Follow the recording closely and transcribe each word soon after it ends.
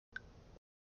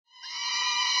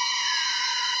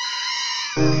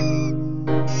Hello,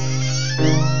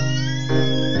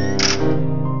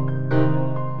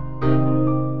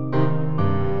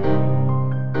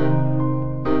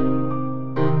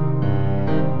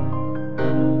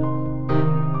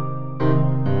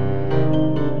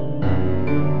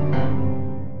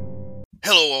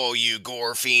 all you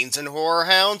gore fiends and horror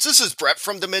hounds. This is Brett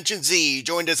from Dimension Z,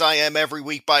 joined as I am every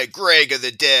week by Greg of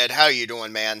the Dead. How you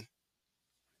doing, man?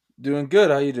 Doing good.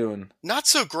 How you doing? Not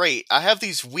so great. I have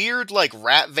these weird,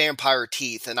 rat vampire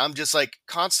teeth, and I'm just,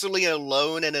 constantly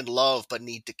alone and in love, but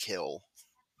need to kill.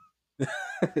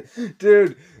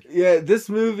 Dude, yeah, this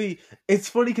movie, it's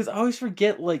funny because I always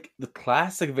forget, the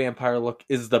classic vampire look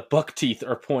is the buck teeth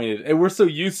are pointed. And we're so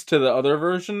used to the other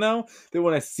version now that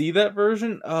when I see that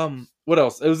version, what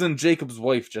else? It was in Jacob's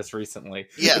Wife just recently.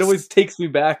 Yes. It always takes me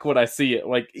back when I see it.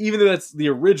 Even though that's the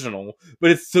original,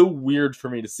 but it's so weird for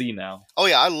me to see now. Oh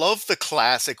yeah, I love the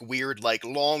classic weird,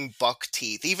 long buck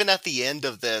teeth. Even at the end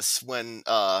of this, when,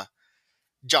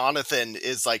 Jonathan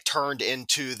is, turned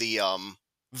into the,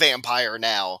 vampire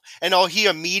now, and he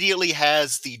immediately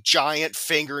has the giant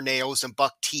fingernails and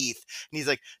buck teeth, and he's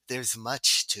like, there's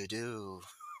much to do.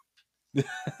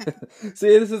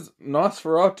 See, this is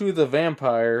Nosferatu the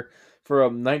Vampire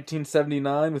from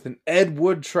 1979 with an Ed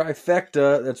Wood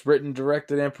trifecta that's written,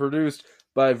 directed, and produced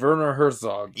by Werner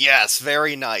Herzog. Yes,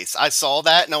 very nice. I saw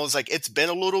that and I was like, it's been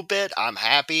a little bit, I'm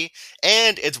happy,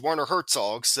 and it's Werner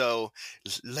Herzog, so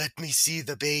let me see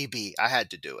the baby. I had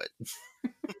to do it.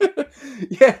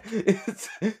 Yeah,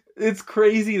 it's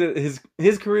crazy that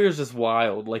his career is just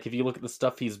wild. If you look at the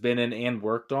stuff he's been in and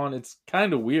worked on, it's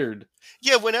kind of weird.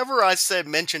 Yeah, whenever I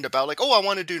mentioned about I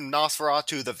want to do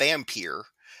Nosferatu the Vampire,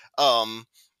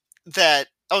 that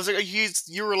I was like,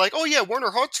 you were like, oh yeah,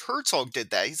 Werner Herzog did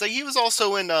that. He's like, he was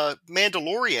also in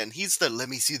Mandalorian. He's the let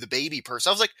me see the baby person.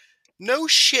 I was like, no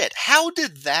shit. How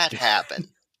did that happen?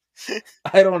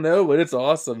 I don't know, but it's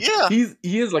awesome. Yeah.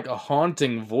 He has a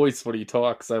haunting voice when he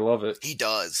talks. I love it. He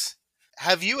does.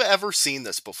 Have you ever seen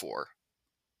this before?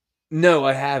 No,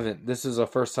 I haven't. This is a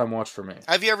first time watch for me.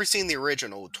 Have you ever seen the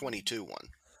original 22 one?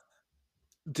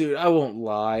 Dude, I won't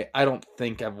lie. I don't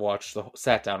think I've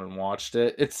sat down and watched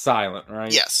it. It's silent,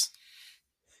 right? Yes.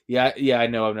 Yeah, I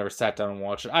know I've never sat down and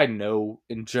watched it. I know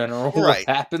in general Right.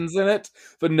 what happens in it,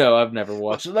 but no, I've never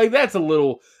watched it. That's a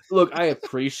little... Look, I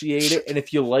appreciate it, and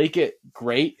if you like it,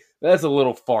 great. That's a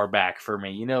little far back for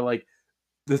me.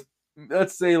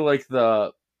 Let's say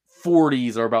the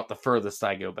 40s are about the furthest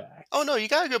I go back. Oh no, you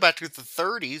gotta go back to the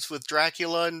 30s with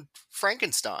Dracula and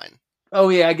Frankenstein. Oh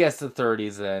yeah, I guess the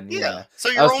 30s then. Yeah. So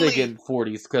I was thinking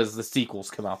 40s because the sequels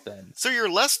come out then. So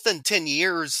you're less than 10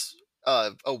 years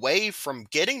away from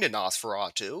getting to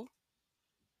Nosferatu.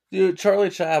 Dude, Charlie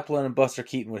Chaplin and Buster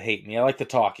Keaton would hate me. I like the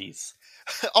talkies.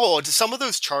 Oh, some of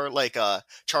those Charlie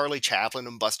Chaplin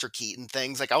and Buster Keaton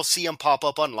things, I'll see them pop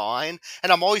up online,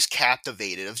 and I'm always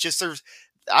captivated. It's just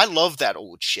I love that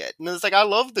old shit, and it's I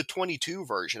love the 22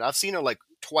 version. I've seen it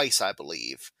twice, I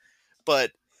believe,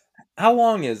 but how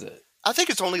long is it? I think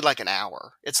it's only an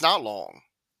hour. It's not long.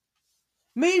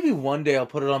 Maybe one day I'll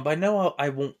put it on, but I know I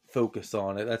won't focus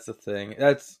on it. That's the thing.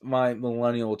 That's my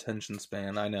millennial attention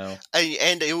span, I know.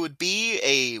 And it would be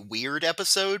a weird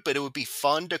episode, but it would be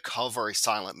fun to cover a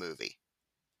silent movie.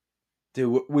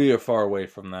 Dude, we are far away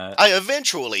from that.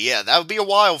 Eventually, yeah, that would be a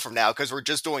while from now, because we're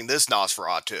just doing this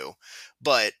Nosferatu.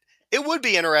 But it would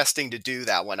be interesting to do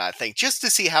that one, I think, just to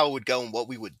see how it would go and what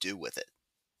we would do with it.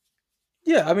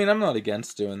 Yeah, I mean, I'm not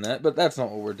against doing that, but that's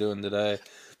not what we're doing today.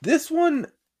 This one...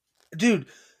 Dude,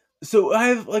 so I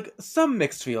have some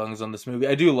mixed feelings on this movie.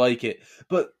 I do like it,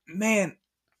 but man,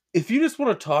 if you just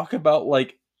want to talk about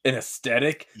an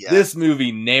aesthetic, this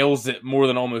movie nails it more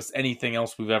than almost anything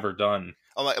else we've ever done.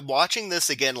 Watching this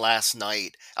again last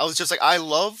night, I was just I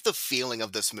love the feeling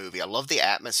of this movie. I love the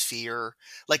atmosphere.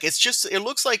 It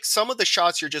looks like some of the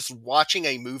shots you're just watching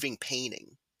a moving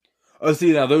painting. Oh,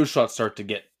 see, now those shots start to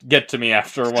get to me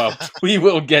after a while. We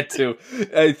will get to.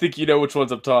 I think you know which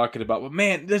ones I'm talking about. But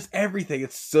man, there's everything.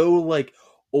 It's so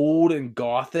old and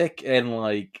gothic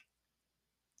and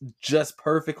just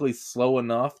perfectly slow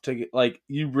enough to get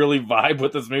you really vibe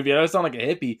with this movie. I know I sound like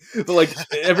a hippie, but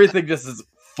everything just is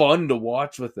fun to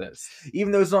watch with this.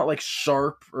 Even though it's not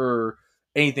sharp or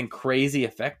anything crazy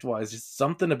effect wise, just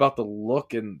something about the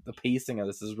look and the pacing of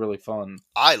this is really fun.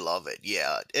 I love it.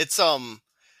 Yeah, it's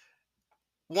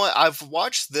I've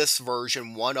watched this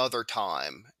version one other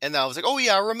time, and I was like, oh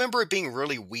yeah, I remember it being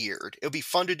really weird. It would be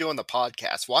fun to do on the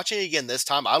podcast. Watching it again this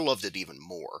time, I loved it even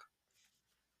more.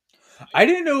 I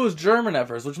didn't know it was German at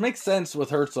first, which makes sense with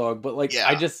Herzog, but like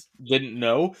I Yeah. just didn't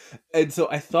know, and so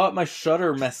I thought my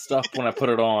shutter messed up when I put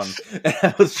it on, and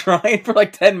I was trying for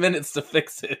like 10 minutes to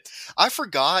fix it. I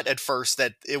forgot at first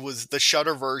that it was the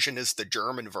Shutter version is the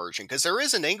German version because there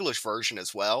is an English version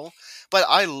as well. But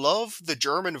I love the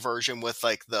German version with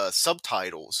like the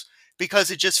subtitles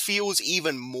because it just feels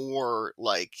even more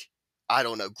like, I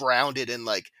don't know, grounded in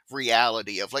like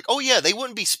reality of like, oh yeah, they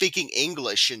wouldn't be speaking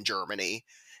English in Germany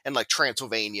and like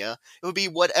Transylvania. It would be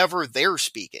whatever they're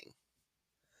speaking.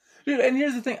 Dude, and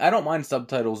here's the thing, I don't mind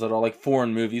subtitles at all, like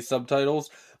foreign movie subtitles,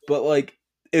 but like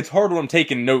it's hard when I'm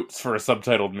taking notes for a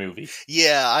subtitled movie.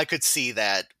 Yeah, I could see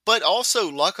that. But also,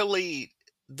 luckily,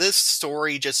 this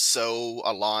story just so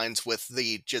aligns with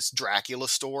the just Dracula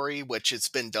story, which it's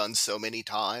been done so many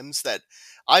times that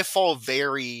I fall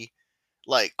very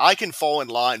like I can fall in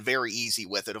line very easy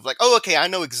with it of like, oh okay, I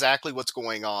know exactly what's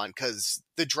going on because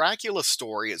the Dracula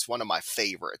story is one of my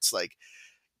favorites. Like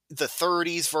the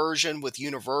 30s version with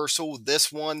Universal. This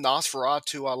one,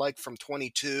 Nosferatu, I like from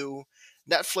 22.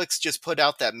 Netflix just put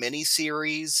out that mini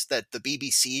series that the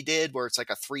BBC did where it's like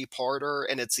a three-parter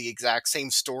and it's the exact same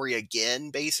story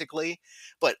again, basically.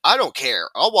 But I don't care.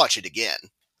 I'll watch it again.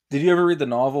 Did you ever read the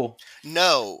novel?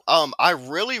 No, I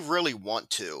really, really want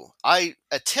to. I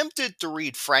attempted to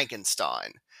read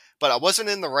Frankenstein, but I wasn't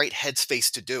in the right headspace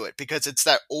to do it because it's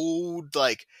that old,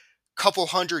 like, couple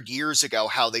hundred years ago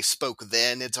how they spoke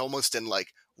then. It's almost in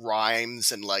like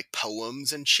rhymes and like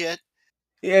poems and shit.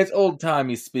 Yeah, it's old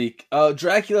timey speak.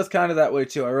 Dracula's kind of that way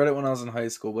too. I read it when I was in high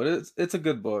school, but it's a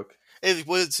good book. It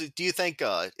was. Do you think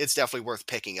it's definitely worth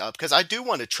picking up? Because I do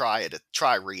want to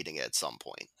try reading it at some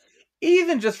point.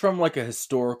 Even just from like a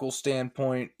historical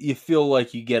standpoint, you feel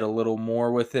like you get a little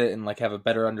more with it and like have a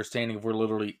better understanding of where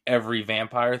literally every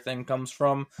vampire thing comes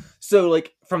from. So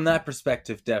like from that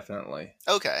perspective, definitely.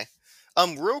 Okay.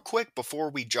 Real quick before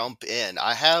we jump in,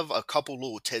 I have a couple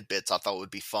little tidbits I thought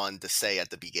would be fun to say at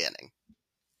the beginning.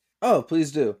 Oh,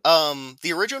 please do.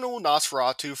 The original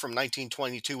Nosferatu from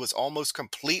 1922 was almost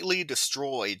completely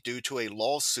destroyed due to a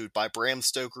lawsuit by Bram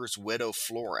Stoker's widow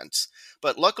Florence,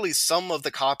 but luckily some of the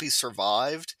copies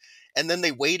survived, and then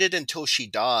they waited until she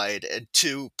died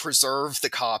to preserve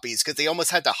the copies because they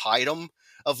almost had to hide them.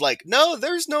 Of like, no,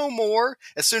 there's no more.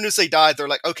 As soon as they died, they're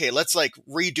like, okay, let's like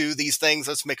redo these things.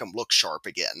 Let's make them look sharp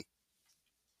again.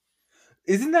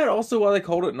 Isn't that also why they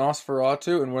called it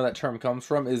Nosferatu and where that term comes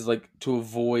from is like to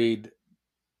avoid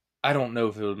I don't know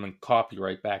if it would have been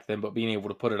copyright back then, but being able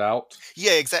to put it out.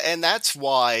 Yeah, exactly, and that's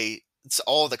why it's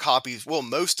all the copies. Well,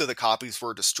 most of the copies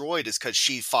were destroyed is because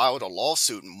she filed a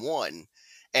lawsuit and won,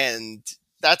 and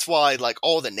that's why like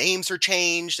all the names are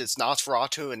changed. It's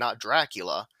Nosferatu and not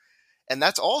Dracula, and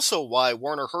that's also why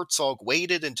Werner Herzog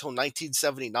waited until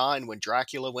 1979 when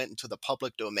Dracula went into the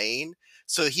public domain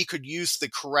so he could use the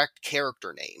correct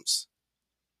character names.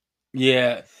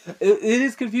 Yeah, it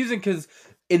is confusing because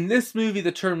in this movie,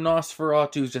 the term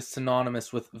Nosferatu is just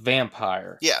synonymous with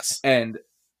vampire, Yes, and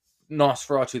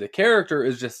Nosferatu, the character,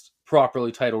 is just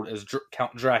properly titled as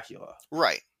Count Dracula.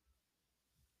 right.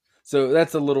 So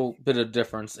that's a little bit of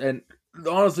difference, and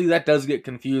honestly, that does get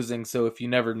confusing. So if you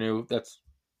never knew, that's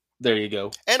there you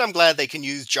go. And I'm glad they can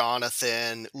use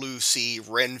Jonathan, Lucy,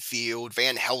 Renfield,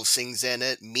 Van Helsing's in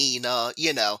it, Mina,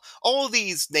 all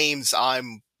these names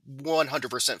I'm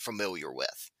 100% familiar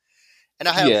with. And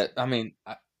I have, Yeah, I mean,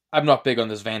 I'm not big on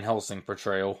this Van Helsing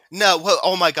portrayal. no, well,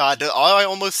 oh my god, I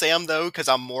almost am though, because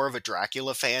I'm more of a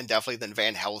Dracula fan, definitely, than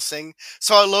Van Helsing.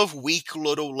 So I love weak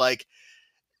little, like,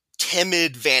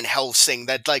 timid Van Helsing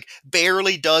that, like,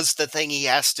 barely does the thing he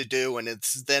has to do, and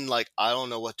it's then like, I don't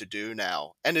know what to do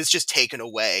now. And it's just taken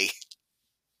away.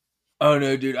 Oh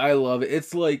no, dude, I love it.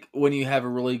 It's like when you have a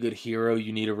really good hero,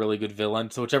 you need a really good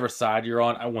villain. So whichever side you're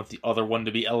on, I want the other one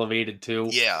to be elevated too.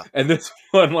 Yeah. And this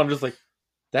one, I'm just like,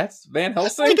 that's Van I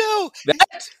Helsing. know!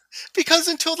 That Because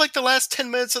until like the last 10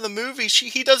 minutes of the movie,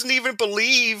 he doesn't even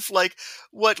believe like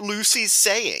what Lucy's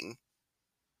saying.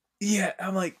 yeah,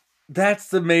 I'm like, that's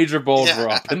the major ball Yeah.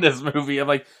 drop in this movie. I'm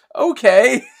like,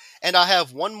 okay, And I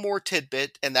have one more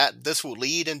tidbit, and that this will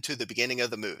lead into the beginning of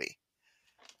the movie.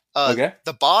 okay,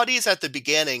 The bodies at the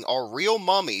beginning are real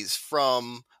mummies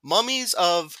from Mummies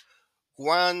of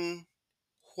Guanajuato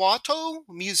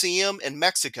Museum in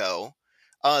Mexico.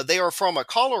 They are from a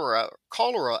cholera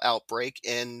outbreak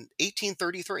in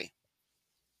 1833.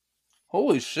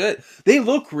 holy shit, they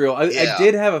look real. I Yeah.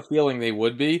 did have a feeling they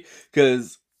would be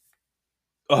because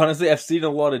honestly, I've seen a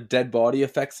lot of dead body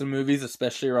effects in movies,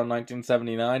 especially around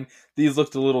 1979. These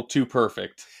looked a little too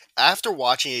perfect. After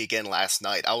watching it again last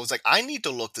night, I was like, I need to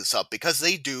look this up because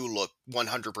they do look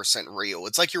 100% real.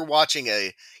 It's like you're watching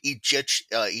a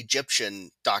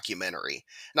Egyptian documentary.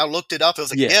 And I looked it up. I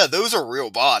was like, Yeah. yeah, those are real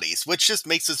bodies, which just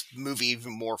makes this movie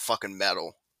even more fucking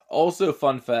metal. Also,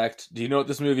 fun fact: do you know what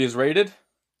this movie is rated?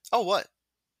 Oh, what?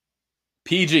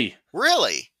 PG.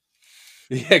 Really?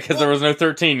 Yeah, because there was no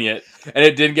 13 yet, and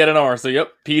it didn't get an R. So,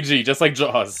 yep, PG, just like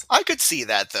Jaws. I could see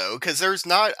that though, because there's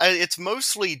not. It's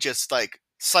mostly just like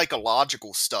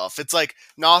psychological stuff. It's like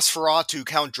Nosferatu,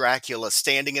 Count Dracula,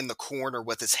 standing in the corner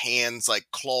with his hands like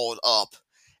clawed up,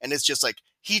 and it's just like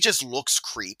he just looks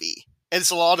creepy. And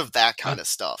it's a lot of that kind of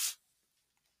stuff.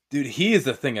 Dude, he is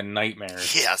a thing of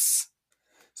nightmares. Yes.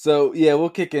 So, yeah, we'll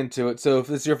kick into it. So, if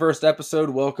this is your first episode,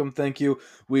 welcome, thank you.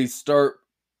 We start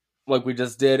like we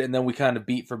just did, and then we kind of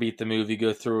beat for beat the movie,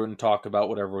 go through it and talk about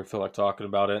whatever we feel like talking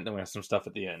about it, and then we have some stuff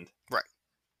at the end. Right.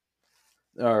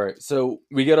 Alright, so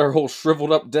we get our whole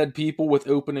shriveled up dead people with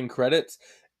opening credits,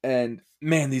 and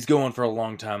man, these go on for a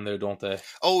long time though, don't they?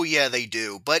 Oh yeah, they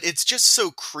do. But it's just so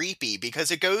creepy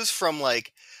because it goes from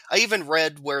like I even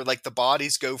read where like the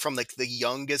bodies go from like the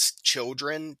youngest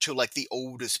children to like the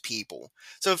oldest people.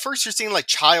 So at first you're seeing like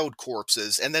child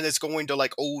corpses and then it's going to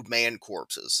like old man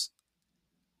corpses.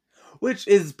 Which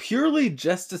is purely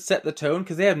just to set the tone,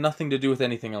 because they have nothing to do with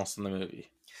anything else in the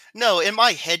movie. No, in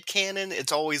my headcanon,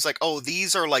 it's always like, oh,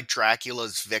 these are like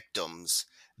Dracula's victims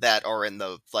that are in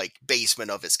the like basement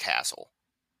of his castle.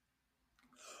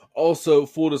 Also,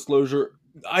 full disclosure,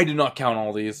 I did not count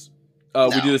all these. We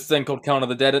No. do this thing called Count of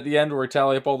the Dead at the end, where we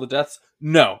tally up all the deaths.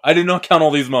 No, I did not count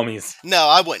all these mummies. No,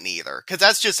 I wouldn't either. Because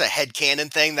that's just a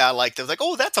headcanon thing that I like. I was like,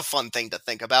 oh, that's a fun thing to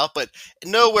think about. But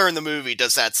nowhere in the movie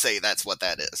does that say that's what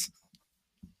that is.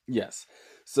 Yes.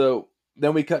 So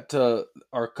then we cut to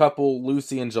our couple,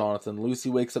 Lucy and Jonathan. Lucy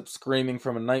wakes up screaming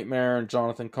from a nightmare, and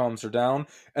Jonathan calms her down.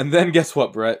 And then guess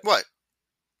what, Brett? What?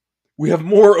 We have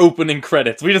more opening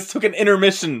credits. We just took an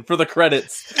intermission for the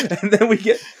credits. And then we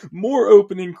get more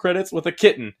opening credits with a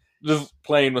kitten just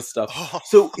playing with stuff. Oh.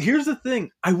 So here's the thing.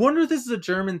 I wonder if this is a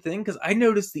German thing, because I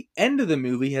noticed the end of the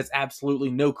movie has absolutely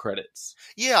no credits.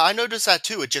 Yeah, I noticed that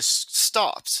too. It just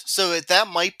stops. So that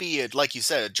might be, like you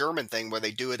said, a German thing where they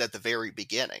do it at the very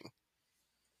beginning.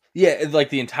 Yeah, it's like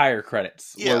the entire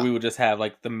credits, Yeah. where we would just have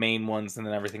like the main ones and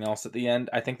then everything else at the end.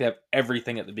 I think they have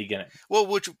everything at the beginning. Well,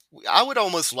 which I would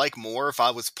almost like more if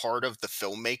I was part of the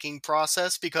filmmaking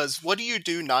process, because what do you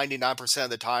do 99% of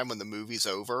the time when the movie's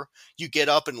over? You get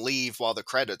up and leave while the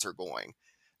credits are going.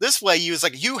 This way, you was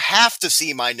like, you have to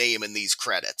see my name in these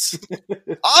credits.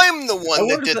 I'm the one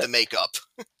that did the makeup.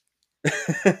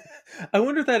 I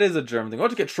wonder if that is a German thing. I'll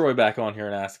have to get Troy back on here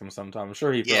and ask him sometime. I'm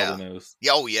sure he probably knows.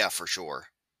 Oh, yeah, for sure.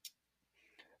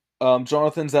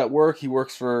 Jonathan's at work. He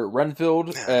works for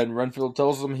Renfield, and Renfield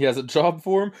tells him he has a job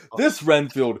for him. This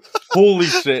Renfield, holy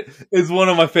shit, is one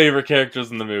of my favorite characters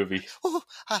in the movie. Oh,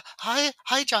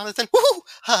 hi, Jonathan.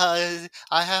 I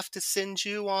have to send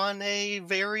you on a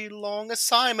very long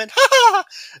assignment.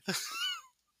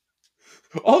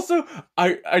 Also,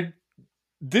 I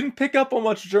didn't pick up on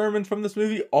much German from this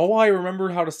movie. All I remember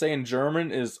how to say in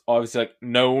German is obviously like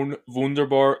 "known,"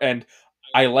 "wunderbar," and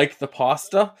 "I like the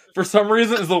pasta." For some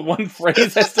reason, is the one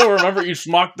phrase I still remember. "Ich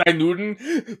mag dein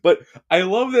Nudeln." But I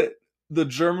love that the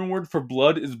German word for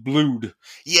blood is "Blut."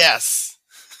 Yes.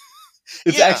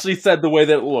 It's actually said the way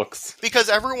that it looks. Because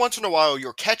every once in a while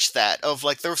you'll catch that of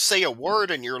like they'll say a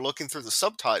word and you're looking through the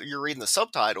subtitle, you're reading the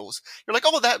subtitles. You're like,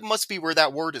 oh, that must be where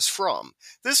that word is from.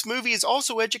 This movie is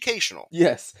also educational.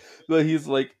 Yes, but he's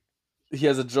like, he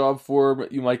has a job for him.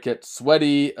 You might get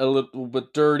sweaty, a little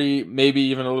bit dirty, maybe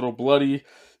even a little bloody.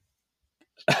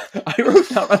 I wrote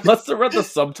down, I must have read the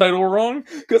subtitle wrong,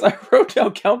 because I wrote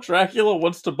down Count Dracula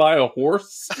wants to buy a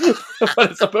horse,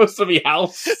 but it's supposed to be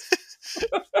house.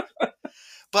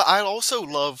 But I also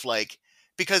love, like,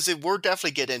 because we'll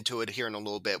definitely get into it here in a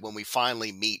little bit when we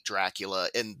finally meet Dracula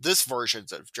in this version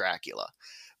of Dracula.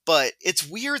 But it's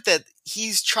weird that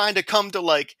he's trying to come to,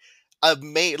 like,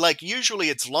 like, usually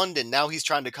it's London, now he's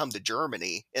trying to come to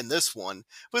Germany in this one.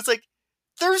 But it's like,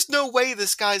 there's no way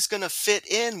this guy's gonna fit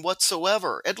in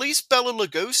whatsoever. At least Bela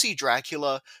Lugosi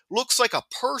Dracula looks like a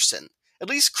person. At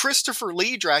least Christopher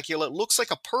Lee Dracula looks like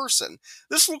a person.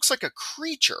 This looks like a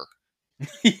creature.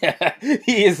 Yeah,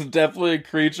 he is definitely a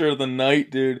creature of the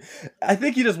night, dude. I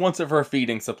think he just wants it for a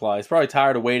feeding supply. He's probably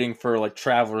tired of waiting for, like,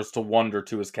 travelers to wander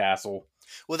to his castle.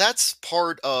 Well, that's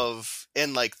part of,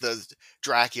 in like the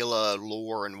Dracula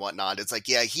lore and whatnot. It's like,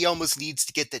 yeah, he almost needs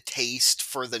to get the taste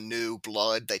for the new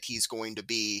blood that he's going to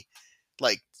be,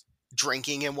 like,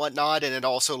 drinking and whatnot, and it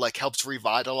also like helps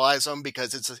revitalize him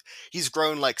because he's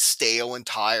grown like stale and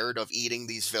tired of eating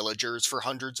these villagers for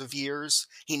hundreds of years.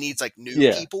 He needs like new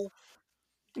Yeah, people.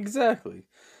 exactly.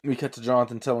 We cut to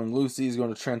Jonathan telling Lucy he's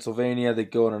going to Transylvania. They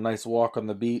go on a nice walk on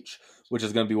the beach, which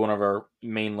is going to be one of our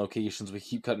main locations we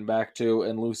keep cutting back to.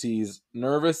 And Lucy's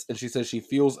nervous, and she says she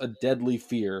feels a deadly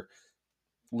fear.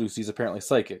 Lucy's apparently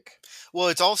psychic. Well,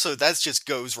 it's also that just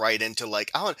goes right into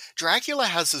like, oh, Dracula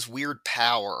has this weird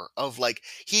power of like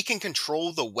he can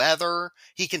control the weather,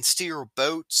 he can steer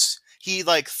boats, he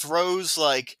like throws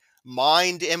like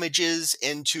mind images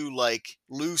into like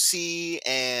Lucy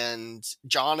and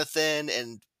Jonathan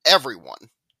and everyone.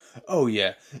 Oh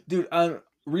yeah, dude, I'm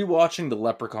rewatching the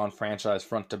Leprechaun franchise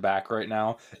front to back right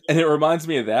now, and it reminds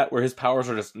me of that where his powers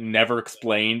are just never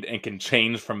explained and can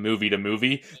change from movie to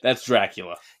movie. That's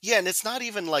Dracula. Yeah, and it's not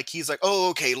even like he's like, oh,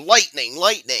 okay, lightning,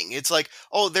 lightning. It's like,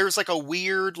 oh, there's like a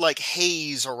weird like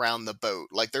haze around the boat.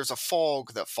 Like there's a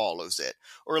fog that follows it.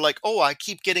 Or like, oh, I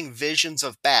keep getting visions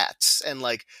of bats and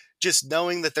like just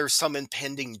knowing that there's some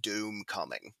impending doom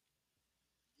coming.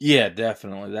 Yeah,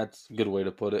 definitely. That's a good way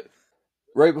to put it.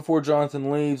 Right before Jonathan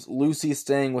leaves, Lucy's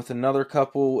staying with another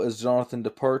couple as Jonathan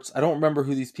departs. I don't remember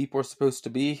who these people are supposed to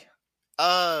be.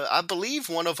 I believe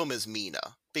one of them is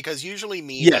Mina because usually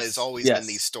Mina is Yes, always in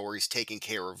these yes. stories taking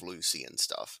care of Lucy and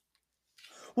stuff.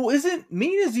 Well, isn't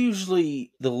Mina's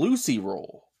usually the Lucy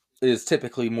role? Is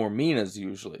typically more Mina's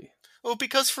usually. Well,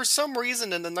 because for some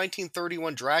reason in the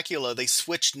 1931 Dracula, they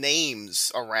switched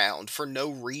names around for no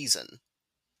reason.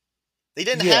 They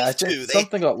didn't Yeah, I have think to.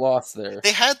 something got lost there.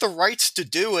 They had the rights to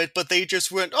do it, but they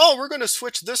just went, "Oh, we're going to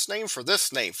switch this name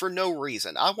for no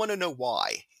reason." I want to know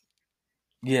why.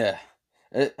 Yeah,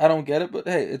 I don't get it, but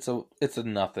hey, it's a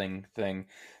nothing thing.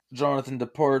 Jonathan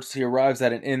departs. He arrives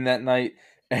at an inn that night,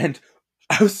 and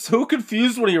I was so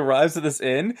confused when he arrives at this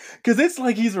inn because it's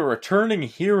like he's a returning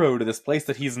hero to this place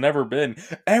that he's never been.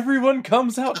 Everyone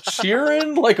comes out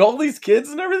cheering, like all these kids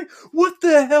and everything. What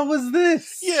the hell is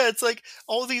this? Yeah, it's like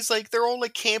all these like they're all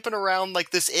like camping around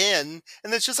like this inn,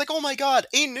 and it's just like, "Oh my god,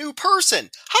 a new person!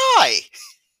 Hi!"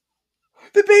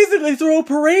 They basically throw a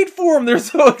parade for him. They're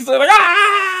so excited, like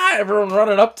ah! Everyone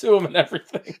running up to him and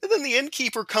everything. And then the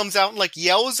innkeeper comes out and like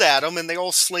yells at them, and they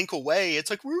all slink away. It's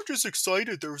like, "We're just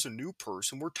excited. There was a new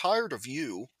person. We're tired of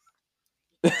you."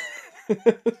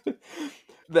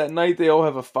 That night they all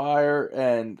have a fire,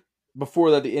 and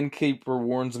before that the innkeeper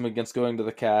warns them against going to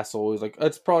the castle. He's like,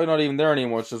 it's probably not even there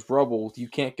anymore, it's just rubble, you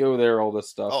can't go there, all this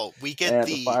stuff. Oh, we And get at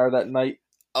the fire that night,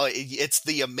 it's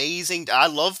the amazing. I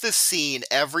love this scene.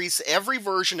 Every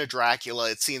version of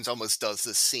Dracula, it seems, almost does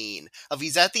this scene of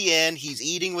he's at the end, he's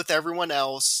eating with everyone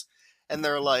else, and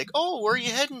they're like, "Oh, where are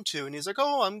you heading to?" And he's like,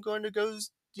 "Oh, I'm going to go,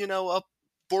 up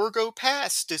Borgo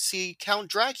Pass to see Count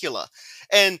Dracula."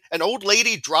 And an old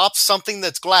lady drops something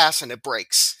that's glass and it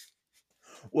breaks.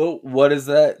 well, what is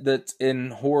that's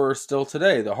in horror still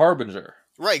today? The Harbinger.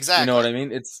 Right, You know what exactly. I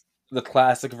mean? It's the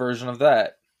classic version of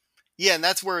that. Yeah, and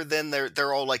that's where then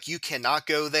they're all like, you cannot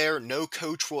go there. No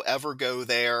coach will ever go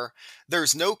there.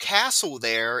 There's no castle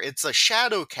there. It's a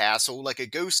shadow castle, like a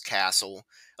ghost castle.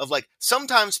 Of like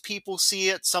sometimes people see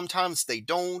it, sometimes they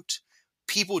don't.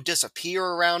 People disappear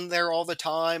around there all the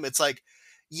time. It's like,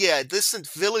 yeah, this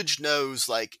village knows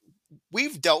like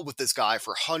we've dealt with this guy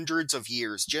for hundreds of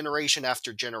years, generation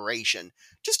after generation.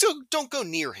 Just don't go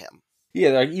near him. Yeah,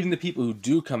 like even the people who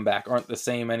do come back aren't the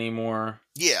same anymore.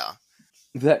 Yeah.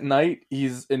 That night,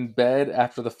 he's in bed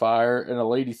after the fire, and a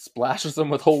lady splashes him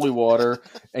with holy water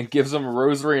and gives him a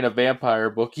rosary and a vampire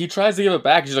book. He tries to give it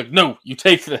back. She's like, "No, you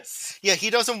take this." Yeah, he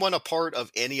doesn't want a part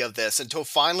of any of this until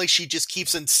finally she just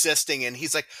keeps insisting, and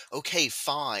he's like, okay,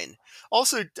 fine.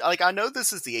 Also, like, I know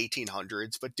this is the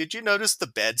 1800s, but did you notice the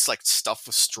bed's like stuffed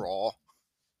with straw?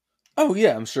 Oh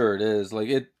yeah, I'm sure it is. Like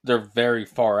it, they're very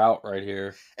far out right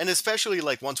here. And especially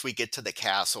like once we get to the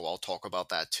castle, I'll talk about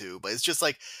that too. But it's just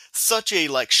like such a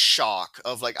like shock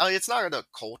of like, it's not a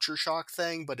culture shock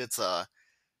thing, but it's a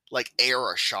like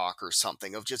era shock or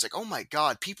something of just like, oh my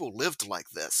god, people lived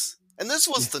like this. And this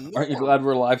was the Aren't you norm. glad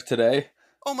we're alive today?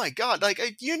 Oh my god, like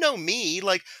you know me,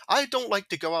 like I don't like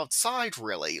to go outside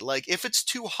really. Like if it's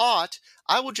too hot,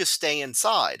 I will just stay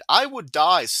inside. I would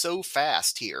die so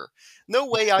fast here. No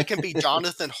way I can be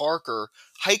Jonathan Harker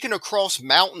hiking across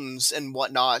mountains and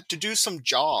whatnot to do some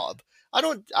job.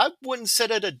 I wouldn't sit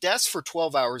at a desk for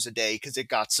 12 hours a day cuz it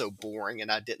got so boring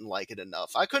and I didn't like it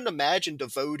enough. I couldn't imagine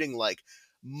devoting like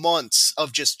months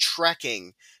of just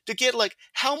trekking to get like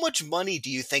how much money do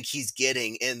you think he's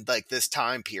getting in like this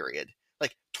time period?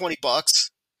 Like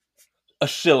 $20. A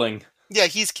shilling. Yeah,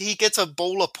 he gets a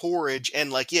bowl of porridge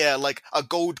and like yeah, like a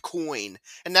gold coin,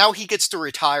 and now he gets to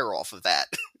retire off of that.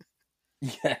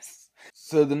 Yes.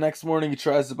 So the next morning he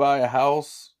tries to buy a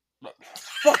house.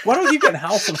 Fuck, why do I keep getting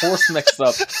house and horse mixed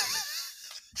up?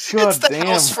 It's God the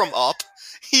house damn. from Up.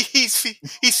 He sees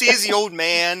the old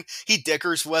man. He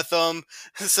dickers with him,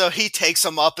 so he takes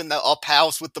him up in the Up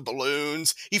house with the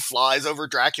balloons. He flies over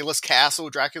Dracula's castle.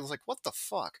 Dracula's like, "What the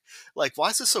fuck? Like, why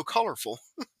is this so colorful?"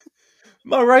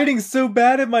 My writing's so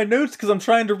bad in my notes because I'm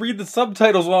trying to read the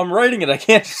subtitles while I'm writing it. I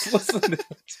can't just listen to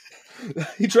it.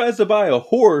 He tries to buy a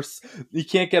horse. He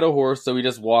can't get a horse, so he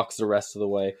just walks the rest of the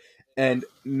way. And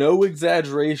no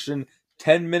exaggeration,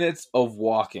 10 minutes of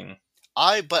walking.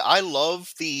 But I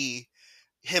love the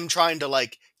him trying to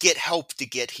like get help to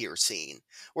get here scene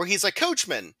where he's like,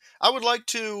 "Coachman, I would like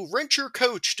to rent your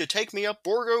coach to take me up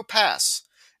Borgo Pass."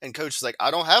 And coach is like, "I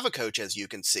don't have a coach, as you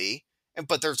can see." And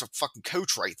but there's a fucking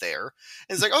coach right there.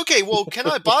 And he's like, "Okay, well, can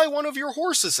I buy one of your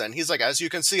horses then?" He's like, "As you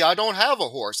can see, I don't have a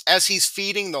horse." As he's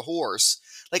feeding the horse,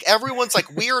 like everyone's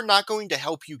like, "We are not going to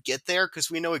help you get there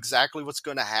because we know exactly what's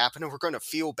going to happen and we're going to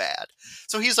feel bad."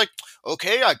 So he's like,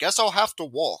 "Okay, I guess I'll have to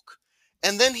walk."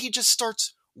 And then he just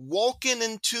starts walking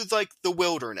into like the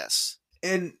wilderness.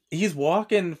 And he's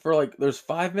walking for like, there's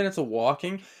 5 minutes of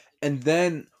walking. And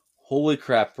then, holy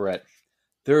crap, Brett.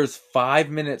 There's 5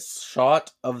 minutes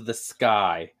shot of the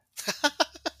sky.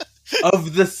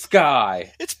 Of the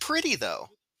sky. It's pretty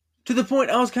though. To the point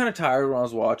I was kind of tired when I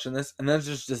was watching this, and then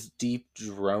just this deep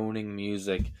droning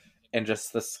music and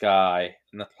just the sky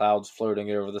and the clouds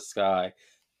floating over the sky.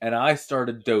 And I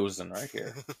started dozing right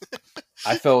here.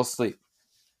 I fell asleep.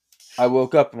 I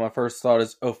woke up and my first thought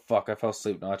is, oh fuck, I fell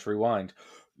asleep. Now I have to rewind.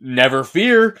 Never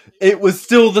fear, it was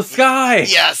still the sky.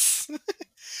 Yes.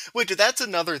 Wait, that's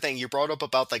another thing you brought up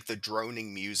about like the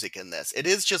droning music in this. It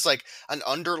is just like an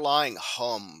underlying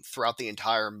hum throughout the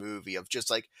entire movie of just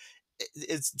like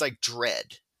it's like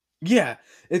dread. Yeah,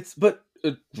 it's but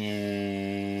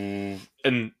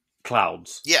and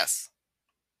clouds. Yes.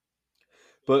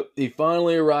 But he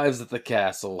finally arrives at the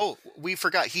castle. Oh, we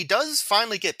forgot. He does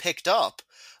finally get picked up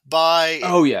by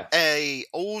Oh yeah, a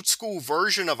old school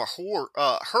version of a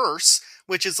hearse,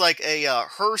 which is like a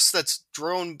hearse that's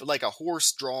drawn like a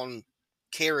horse drawn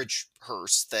carriage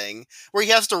hearse thing, where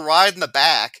he has to ride in the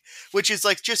back, which is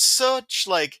like just such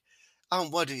like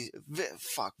what do you,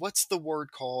 fuck what's the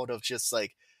word called of just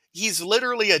like he's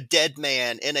literally a dead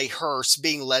man in a hearse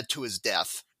being led to his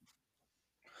death.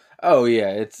 oh yeah,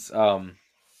 it's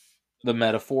the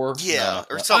metaphor. Yeah,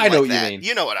 No, or no. something I know like what you that. mean.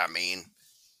 You know what I mean?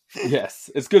 Yes,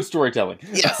 it's good storytelling.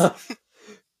 Yes.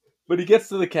 But he gets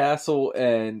to the castle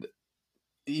and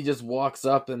he just walks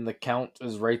up, and the count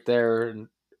is right there. And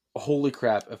holy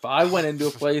crap! If I went into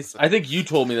a place, I think you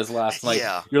told me this last night.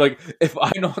 Yeah. You're like, if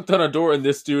I knocked on a door and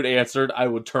this dude answered, I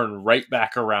would turn right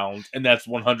back around, and that's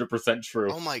 100% true.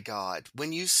 Oh my god.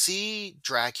 When you see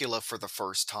Dracula for the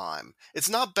first time, it's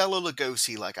not Bela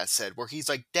Lugosi, like I said, where he's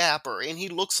like dapper and he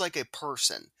looks like a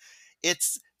person.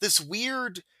 It's this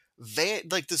weird,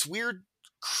 like this weird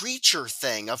creature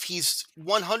thing of he's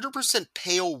 100%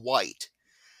 pale white.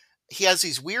 He has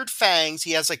these weird fangs.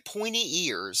 He has like pointy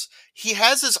ears. He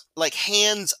has his like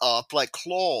hands up like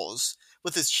claws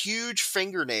with his huge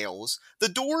fingernails. The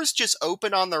doors just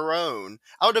open on their own.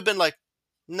 I would have been like,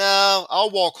 no, I'll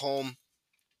walk home.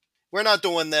 We're not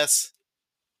doing this.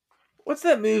 What's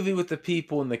that movie with the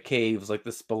people in the caves, like the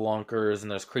spelunkers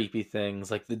and those creepy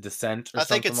things, like The Descent or I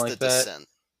think something it's The like that? Descent.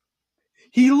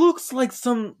 He looks like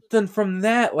something from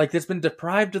that, like that's been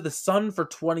deprived of the sun for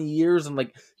 20 years and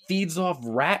like feeds off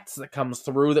rats that comes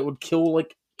through that would kill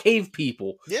like cave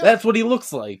people. Yeah, That's what he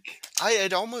looks like.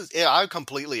 I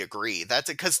completely agree. That's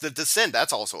it, because The Descent,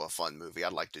 that's also a fun movie.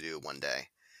 I'd like to do one day.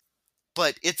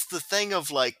 But it's the thing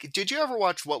of like, did you ever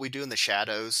watch What We Do in the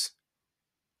Shadows?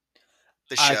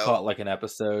 The I show? caught like an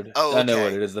episode. Oh, I know what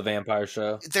okay. it is, the vampire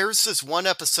show. There's this one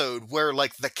episode where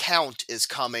like the Count is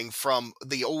coming from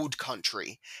the old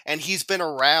country and he's been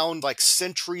around like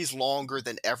centuries longer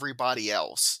than everybody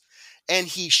else. And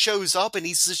he shows up and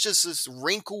he's just this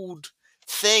wrinkled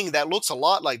thing that looks a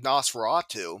lot like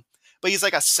Nosferatu. But he's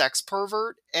like a sex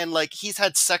pervert and like he's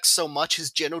had sex so much his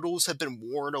genitals have been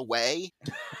worn away.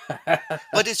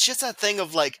 But it's just that thing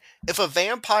of like, if a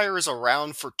vampire is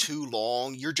around for too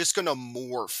long, you're just gonna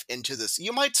morph into this.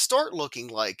 You might start looking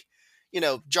like,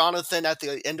 Jonathan at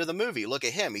the end of the movie. Look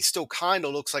at him; he still kind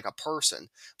of looks like a person.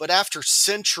 But after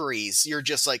centuries, you're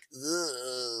just like,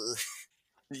 ugh.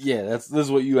 Yeah, this is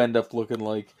what you end up looking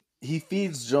like. He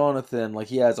feeds Jonathan like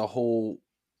he has a whole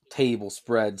table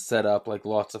spread set up, like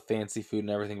lots of fancy food and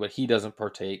everything, but he doesn't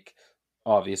partake,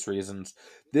 obvious reasons.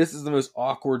 This is the most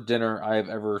awkward dinner I have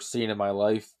ever seen in my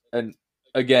life. And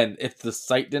again, if the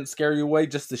sight didn't scare you away,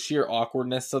 just the sheer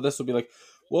awkwardness. So this would be like,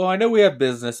 Well, I know we have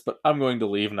business, but I'm going to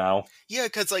leave now. Yeah,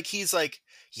 because like he's like,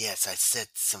 yes, I set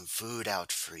some food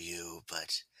out for you,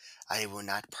 but I will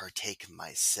not partake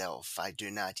myself. I do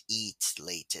not eat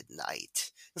late at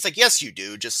night. It's like, yes, you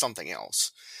do, just something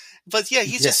else. But yeah,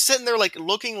 he's Yeah. just sitting there like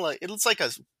looking like it looks like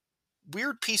a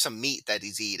weird piece of meat that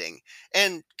he's eating,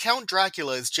 and Count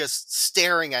Dracula is just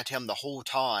staring at him the whole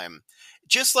time,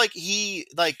 just like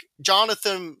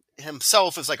Jonathan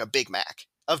himself is like a Big Mac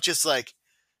of just like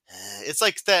it's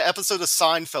like the episode of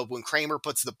Seinfeld when Kramer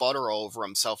puts the butter all over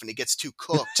himself and he gets too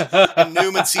cooked, and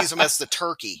Newman sees him as the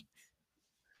turkey.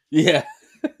 Yeah.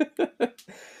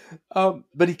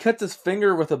 But he cuts his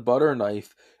finger with a butter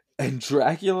knife, and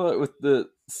Dracula, with the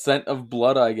scent of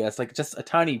blood, I guess, like just a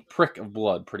tiny prick of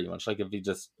blood, pretty much, like if he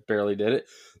just barely did it,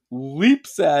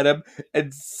 leaps at him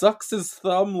and sucks his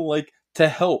thumb like to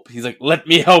help. He's like, "Let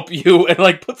me help you," and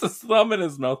like puts his thumb in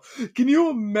his mouth. Can you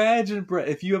imagine, Brett,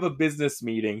 if you have a business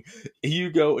meeting, you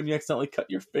go and you accidentally cut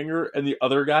your finger, and the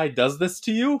other guy does this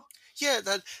to you? Yeah,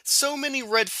 that so many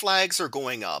red flags are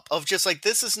going up of just like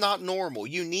this is not normal.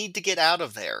 You need to get out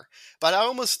of there. But I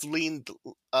almost lend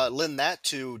that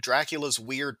to Dracula's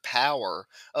weird power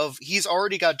of he's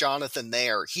already got Jonathan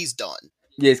there. He's done.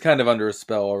 Yeah, he's kind of under a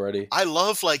spell already. I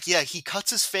love like yeah, he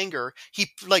cuts his finger.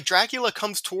 He like Dracula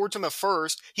comes towards him at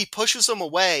first. He pushes him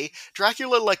away.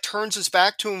 Dracula like turns his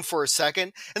back to him for a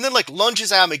second and then like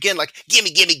lunges at him again like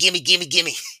gimme gimme gimme gimme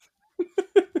gimme.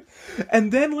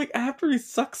 And then, like, after he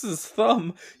sucks his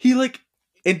thumb, he, like,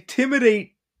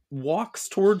 intimidate walks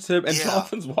towards him, and Yeah.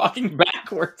 Jonathan's walking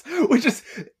backwards, which is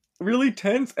really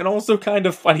tense and also kind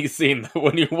of funny scene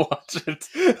when you watch it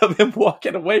of him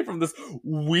walking away from this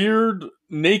weird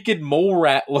naked mole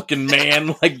rat looking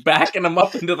man, like backing him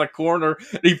up into the corner,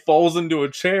 and he falls into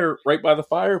a chair right by the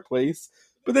fireplace.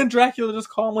 But then Dracula just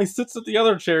calmly sits at the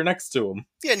other chair next to him.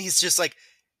 Yeah, and he's just like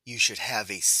you should have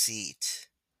a seat.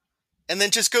 And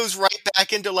then just goes right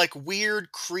back into like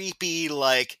weird, creepy,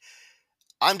 like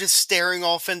I'm just staring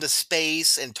off into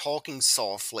space and talking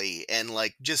softly and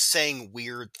like just saying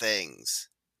weird things.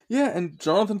 Yeah, and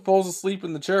Jonathan falls asleep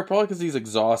in the chair, probably because he's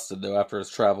exhausted though after his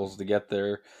travels to get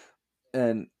there.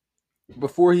 And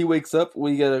before he wakes up,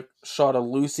 we get a shot of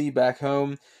Lucy back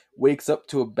home. Wakes up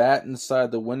to a bat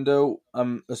inside the window.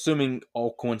 I'm assuming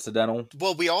all coincidental.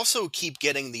 Well, we also keep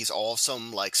getting these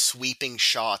awesome, like, sweeping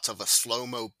shots of a slow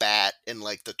mo bat in,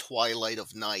 like, the twilight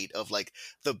of night, of, like,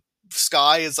 the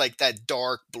sky is, like, that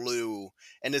dark blue,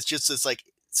 and it's just this, like,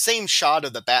 same shot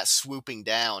of the bat swooping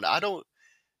down.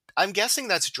 I'm guessing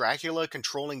that's Dracula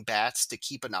controlling bats to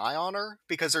keep an eye on her,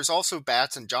 because there's also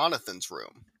bats in Jonathan's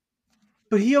room.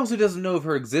 But he also doesn't know of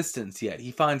her existence yet.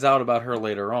 He finds out about her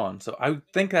later on. So I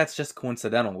think that's just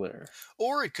coincidental there.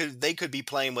 Or they could be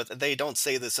playing with, they don't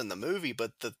say this in the movie,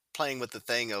 but playing with the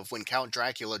thing of when Count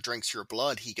Dracula drinks your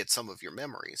blood, he gets some of your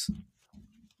memories.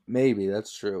 Maybe,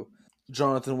 that's true.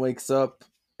 Jonathan wakes up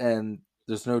and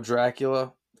there's no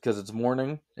Dracula because it's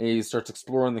morning. And he starts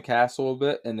exploring the castle a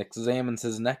bit and examines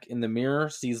his neck in the mirror,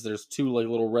 sees there's two like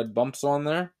little red bumps on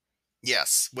there.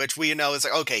 Yes, which we know is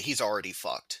like, okay, he's already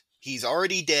fucked. He's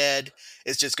already dead.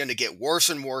 It's just going to get worse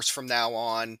and worse from now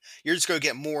on. You're just going to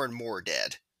get more and more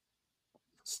dead.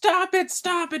 Stop it,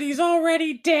 he's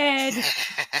already dead.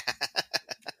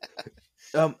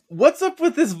 What's up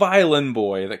with this violin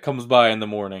boy that comes by in the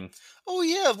morning? Oh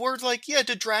yeah, we're like, yeah,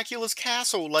 to Dracula's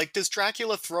castle. Like, does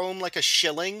Dracula throw him like a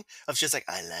shilling of just like,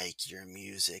 I like your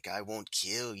music, I won't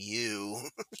kill you.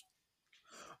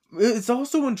 It's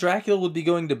also when Dracula would be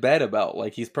going to bed about,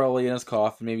 like, he's probably in his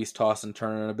coffin, maybe he's tossing and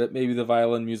turning a bit, maybe the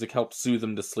violin music helps soothe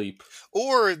him to sleep.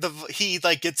 Or he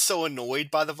like gets so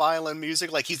annoyed by the violin music,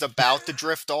 like he's about to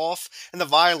drift off, and the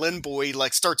violin boy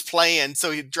like starts playing,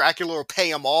 so Dracula will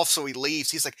pay him off, so he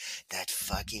leaves. He's like, that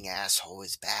fucking asshole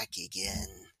is back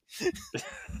again.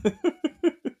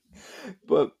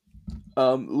 But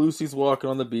Lucy's walking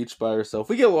on the beach by herself.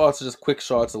 We get lots of just quick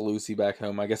shots of Lucy back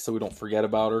home, I guess, so we don't forget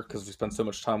about her because we spend so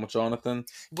much time with Jonathan.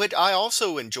 But I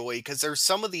also enjoy because there's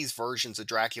some of these versions of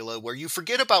Dracula where you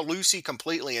forget about Lucy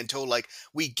completely until like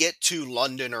we get to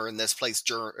London or in this place,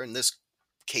 in this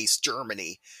case,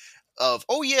 Germany. Of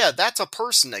oh yeah, that's a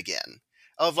person again.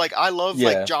 Of like I love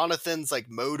like Yeah. Jonathan's like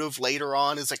motive later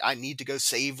on is like I need to go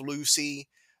save Lucy.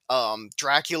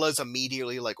 Dracula's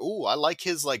immediately like, oh, I like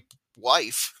his like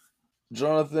wife.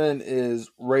 Jonathan is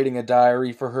writing a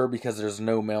diary for her because there's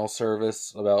no mail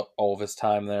service about all of his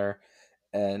time there.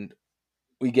 And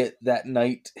we get that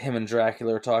night, him and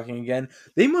Dracula are talking again.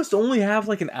 They must only have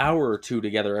like an hour or two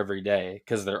together every day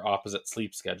because they're opposite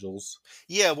sleep schedules.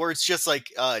 Yeah, where it's just like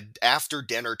after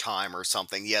dinner time or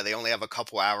something. Yeah, they only have a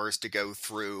couple hours to go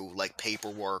through like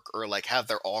paperwork or like have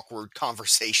their awkward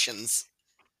conversations.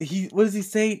 what does he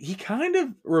say? He kind of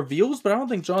reveals, but I don't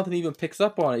think Jonathan even picks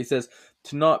up on it. He says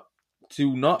to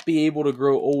not be able to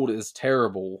grow old is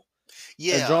terrible. And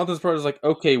Yeah, Jonathan's part is like,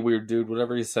 okay, weird dude,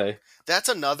 whatever you say. that's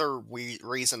another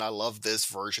reason I love this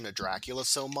version of Dracula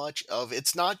so much. Of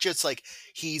it's not just like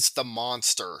he's the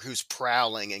monster who's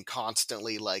prowling and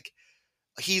constantly like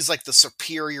he's like the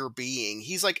superior being.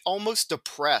 He's like almost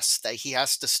depressed that he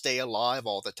has to stay alive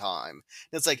all the time.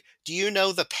 And it's like, do you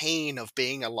know the pain of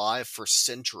being alive for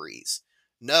centuries?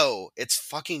 No, it's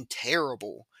fucking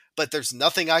terrible. But there's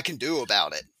nothing I can do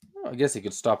about it. Well, I guess he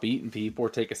could stop eating people or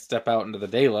take a step out into the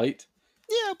daylight.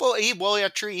 Yeah, well, yeah,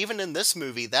 true. Even in this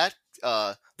movie, that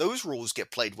those rules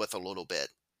get played with a little bit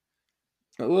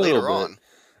A little later bit. on.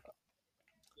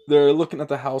 They're looking at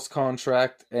the house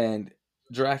contract, and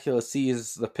Dracula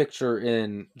sees the picture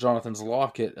in Jonathan's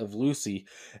locket of Lucy.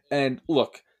 And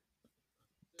look,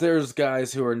 there's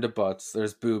guys who are into butts,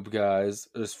 there's boob guys,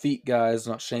 there's feet guys,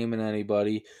 not shaming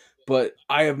anybody. But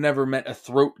I have never met a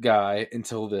throat guy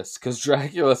until this, because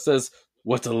Dracula says,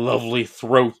 "What a lovely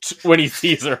throat," when he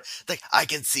sees her. Like I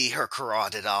can see her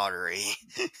carotid artery.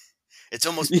 It's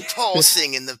almost Yeah.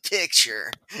 pulsing in the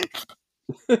picture.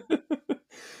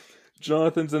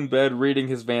 Jonathan's in bed reading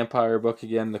his vampire book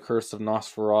again, The Curse of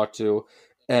Nosferatu,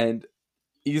 and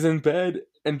he's in bed,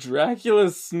 and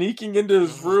Dracula's sneaking into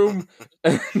his room,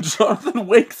 and Jonathan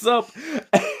wakes up,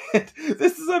 and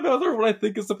this is another one I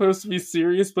think is supposed to be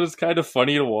serious, but it's kind of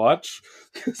funny to watch.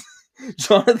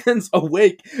 Jonathan's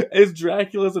awake as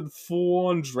Dracula's in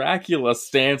full-on Dracula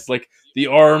stance, like the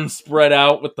arms spread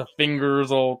out with the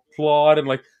fingers all clawed, and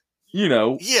like,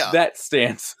 Yeah. that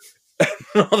stance.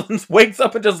 Jonathan wakes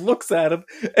up and just looks at him,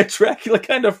 and Dracula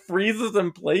kind of freezes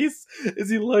in place. Is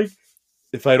he like,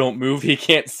 if I don't move, he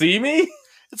can't see me?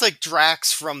 It's like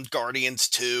Drax from Guardians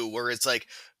 2, where it's like,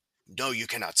 no, you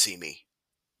cannot see me.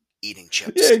 Eating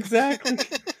chips. Yeah, exactly.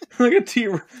 Like a T.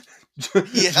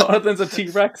 Yeah. Jonathan's a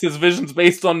T-Rex. His vision's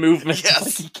based on movement. Yes.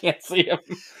 Like he can't see him.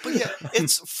 But yeah,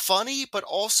 it's funny, but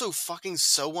also fucking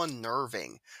so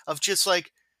unnerving. Of just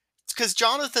like, because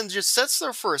Jonathan just sits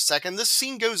there for a second. This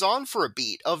scene goes on for a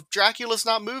beat of Dracula's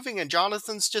not moving and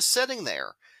Jonathan's just sitting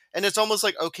there. And it's almost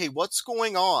like, okay, what's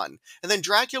going on? And then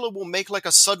Dracula will make like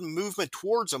a sudden movement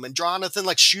towards him and Jonathan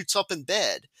like shoots up in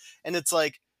bed. And it's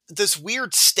like this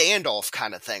weird standoff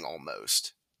kind of thing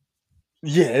almost.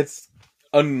 Yeah, it's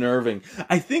unnerving.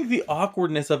 I think the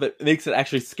awkwardness of it makes it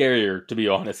actually scarier, to be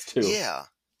honest, too. Yeah.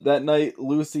 That night,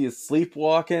 Lucy is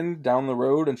sleepwalking down the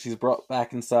road, and she's brought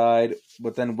back inside,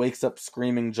 but then wakes up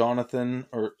screaming Jonathan,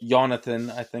 or Jonathan,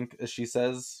 I think, as she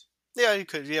says. Yeah, you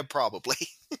could. Yeah, probably.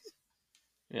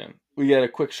 Yeah. We get a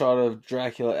quick shot of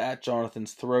Dracula at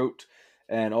Jonathan's throat,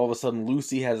 and all of a sudden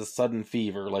Lucy has a sudden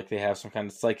fever, like they have some kind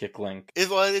of psychic link.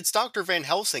 It's Dr. Van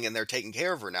Helsing and they're taking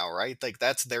care of her now, right? Like,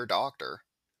 that's their doctor.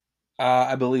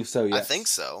 I believe so, yes. I think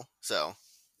so. So.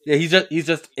 Yeah, he's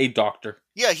just a doctor.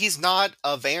 Yeah, he's not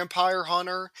a vampire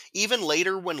hunter. Even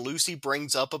later when Lucy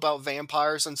brings up about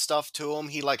vampires and stuff to him,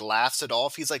 he like laughs it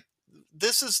off. He's like,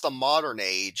 this is the modern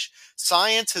age.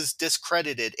 Science has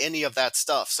discredited any of that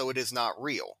stuff, so it is not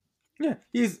real. Yeah,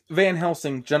 he's Van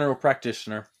Helsing, general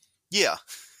practitioner. Yeah.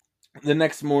 The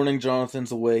next morning,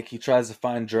 Jonathan's awake. He tries to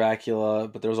find Dracula,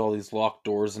 but there's all these locked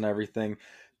doors and everything.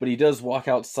 But he does walk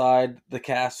outside the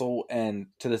castle and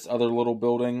to this other little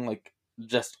building, like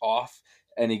just off.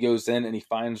 And he goes in and he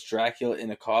finds Dracula in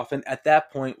a coffin. At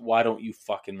that point, why don't you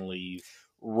fucking leave?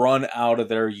 Run out of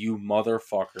there, you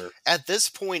motherfucker. At this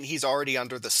point, he's already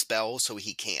under the spell, so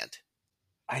he can't.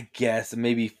 I guess, and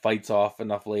maybe fights off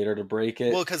enough later to break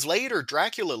it. Well, because later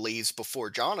Dracula leaves before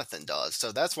Jonathan does,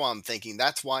 so that's why I'm thinking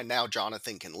that's why now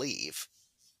Jonathan can leave.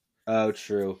 Oh,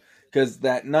 true. Because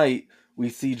that night, we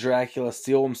see Dracula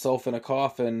seal himself in a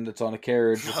coffin that's on a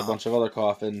carriage with a bunch of other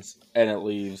coffins, and it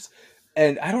leaves.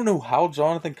 And I don't know how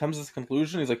Jonathan comes to this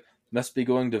conclusion. He's like, must be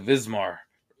going to Wismar,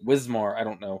 I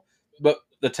don't know. But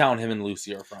the town him and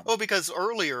Lucy are from. Well, because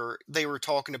earlier they were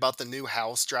talking about the new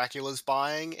house Dracula's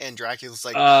buying, and Dracula's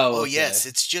like, Oh, okay. Yes,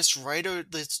 it's just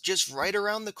right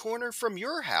around the corner from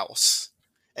your house.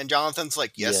 And Jonathan's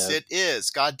like, yes, Yeah. it is.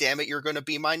 God damn it, you're going to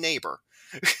be my neighbor.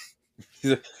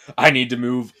 He's like, I need to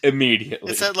move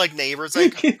immediately. It's that like neighbor's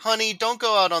like, honey, don't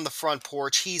go out on the front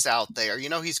porch. He's out there. You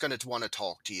know he's going to want to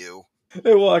talk to you.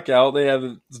 They walk out. They have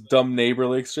this dumb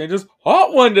neighborly exchanges.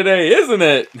 Hot one today, isn't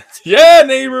it? Yeah,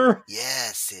 neighbor.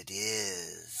 Yes, it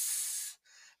is.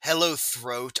 Hello,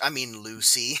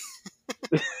 Lucy.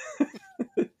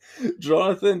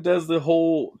 Jonathan does the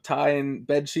whole tying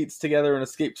bed sheets together and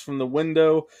escapes from the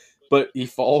window, but he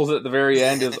falls at the very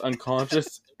end, is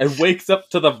unconscious, and wakes up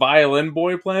to the violin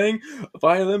boy playing. The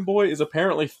violin boy is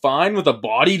apparently fine with a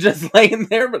body just laying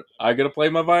there, but I gotta play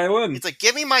my violin. It's like,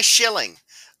 give me my shilling.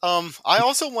 I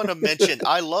also want to mention,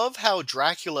 I love how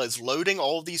Dracula is loading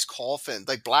all these coffins,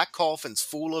 like black coffins,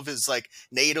 full of his like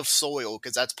native soil,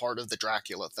 because that's part of the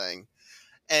Dracula thing.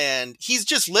 And he's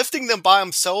just lifting them by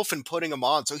himself and putting them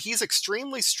on, so he's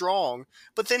extremely strong.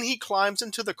 But then he climbs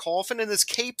into the coffin, and his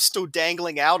cape's still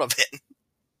dangling out of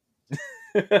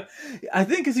it. I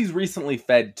think because he's recently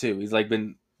fed too. He's like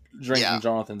been drinking Yeah.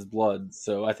 Jonathan's blood,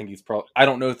 so I think he's probably. I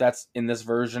don't know if that's in this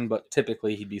version, but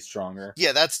typically he'd be stronger.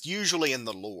 Yeah, that's usually in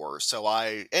the lore.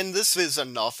 And this is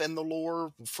enough in the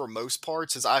lore for most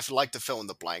parts, is I like to fill in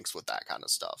the blanks with that kind of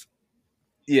stuff.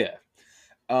 Yeah.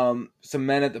 Some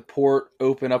men at the port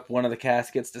open up one of the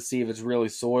caskets to see if it's really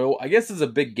soil. I guess it's a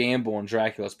big gamble on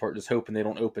Dracula's part, just hoping they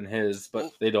don't open his,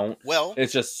 but they don't. Well,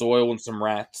 It's just soil and some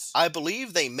rats. I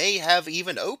believe they may have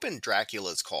even opened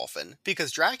Dracula's coffin,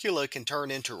 because Dracula can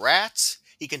turn into rats,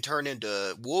 he can turn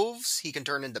into wolves, he can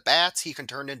turn into bats, he can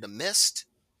turn into mist.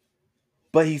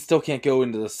 But he still can't go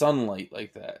into the sunlight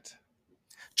like that.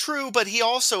 True, but he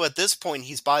also, at this point,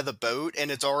 he's by the boat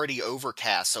and it's already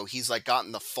overcast, so he's like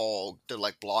gotten the fog to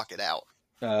like block it out.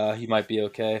 He might be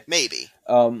okay. Maybe.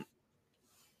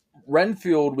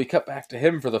 Renfield, we cut back to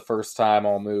him for the first time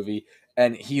all movie,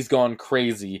 and he's gone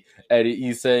crazy. And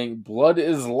he's saying, blood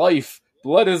is life,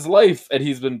 and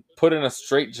he's been put in a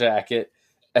straitjacket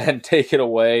and taken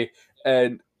away.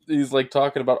 And he's like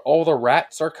talking about all the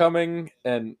rats are coming,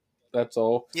 and that's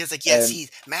all. He's like, yes,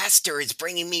 Master is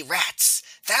bringing me rats.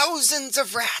 Thousands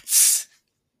of rats.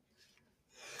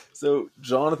 So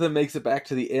Jonathan makes it back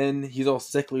to the inn. He's all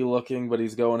sickly looking, but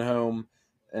he's going home.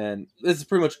 And this is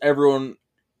pretty much everyone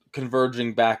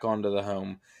converging back onto the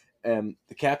home. And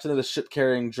the captain of the ship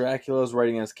carrying Dracula is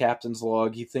writing in his captain's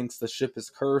log. He thinks the ship is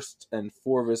cursed and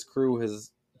 4 of his crew has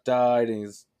died, and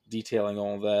he's detailing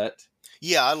all that.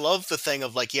 Yeah, I love the thing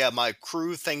of like, yeah, my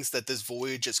crew thinks that this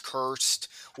voyage is cursed.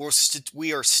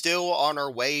 We are still on our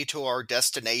way to our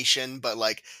destination, but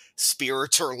like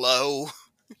spirits are low.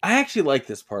 I actually like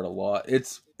this part a lot.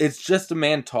 It's just a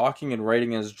man talking and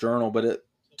writing in his journal, but it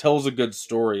tells a good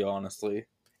story, honestly.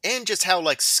 And just how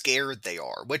like scared they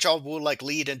are, which will like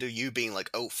lead into you being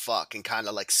like, oh fuck, and kind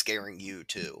of like scaring you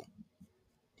too.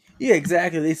 Yeah,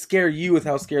 exactly. They scare you with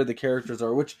how scared the characters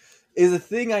are, which is a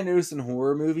thing I notice in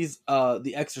horror movies.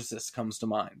 The Exorcist comes to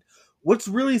mind. What's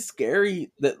really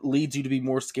scary that leads you to be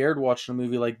more scared watching a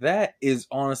movie like that is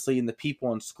honestly in the people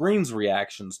on screen's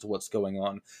reactions to what's going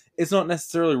on. It's not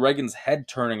necessarily Regan's head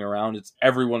turning around, it's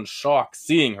everyone's shock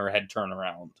seeing her head turn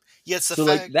around. Yeah, it's the So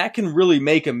fact. like that can really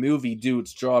make a movie do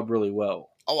its job really well.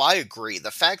 Oh, I agree. The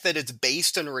fact that it's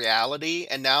based in reality,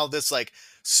 and now this like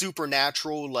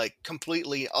supernatural, like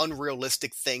completely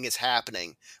unrealistic thing is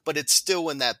happening, but it's still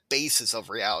in that basis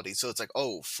of reality. So it's like,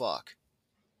 oh fuck.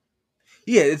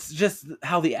 Yeah, it's just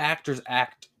how the actors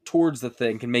act towards the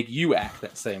thing can make you act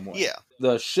that same way. Yeah.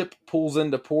 The ship pulls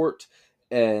into port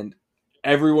and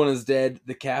everyone is dead.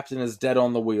 The captain is dead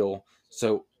on the wheel.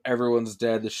 So everyone's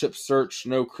dead. The ship's searched,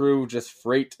 no crew, just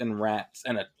freight and rats,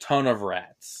 and a ton of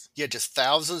rats. Yeah, just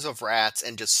thousands of rats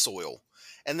and just soil.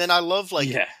 And then I love like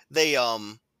they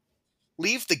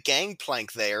leave the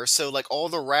gangplank there, so like all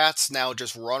the rats now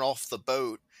just run off the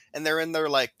boat and they're in their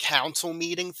like council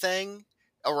meeting thing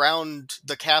around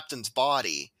the captain's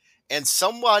body, and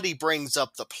somebody brings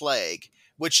up the plague,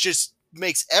 which just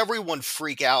makes everyone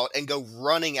freak out and go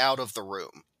running out of the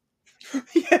room.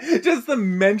 Yeah, just the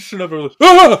mention of her,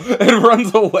 and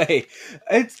runs away.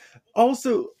 It's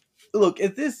also, look,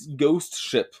 if this ghost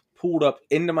ship pulled up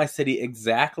into my city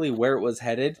exactly where it was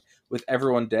headed with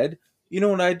everyone dead, you know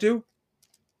what I'd do?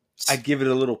 I'd give it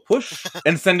a little push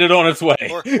and send it on its way.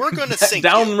 Or we're gonna sink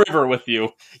downriver with you.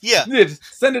 Yeah. Just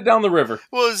send it down the river.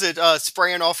 What was it?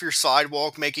 Spraying off your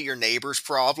sidewalk, make it your neighbor's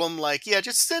problem? Like, yeah,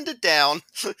 just send it down.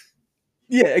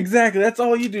 Yeah, exactly. That's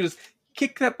all you do. Just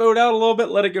kick that boat out a little bit,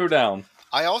 let it go down.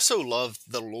 I also love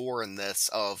the lore in this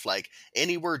of, like,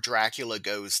 anywhere Dracula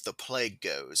goes, the plague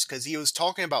goes. Because he was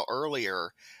talking about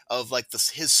earlier of, like,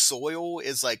 his soil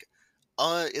is, like,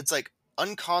 it's, like,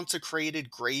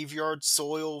 unconsecrated graveyard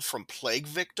soil from plague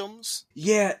victims.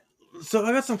 Yeah, so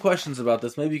I got some questions about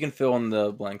this. Maybe you can fill in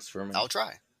the blanks for me. I'll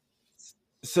try.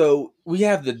 So we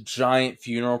have the giant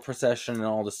funeral procession and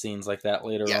all the scenes like that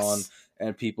later on,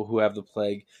 and people who have the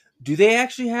plague. Do they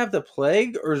actually have the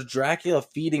plague, or is Dracula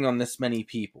feeding on this many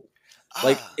people?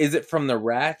 Like, is it from the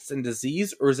rats and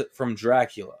disease, or is it from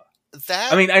Dracula?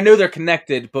 I mean, I know they're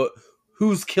connected, but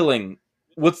who's killing?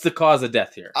 What's the cause of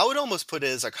death here? I would almost put it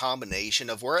as a combination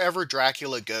of wherever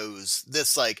Dracula goes,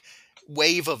 this, like,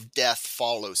 wave of death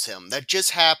follows him that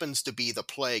just happens to be the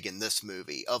plague in this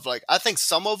movie. Of like, I think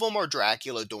some of them are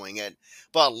Dracula doing it,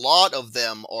 but a lot of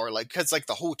them are like, because like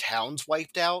the whole town's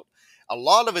wiped out. A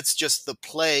lot of it's just the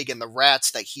plague and the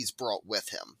rats that he's brought with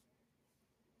him.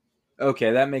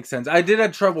 Okay, that makes sense. I did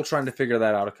have trouble trying to figure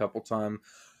that out a couple times.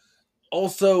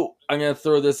 Also, I'm going to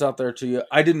throw this out there to you.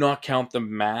 I did not count the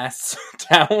mass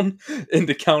town in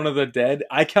the Count of the Dead.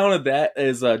 I counted that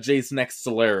as a Jason X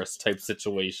Solaris type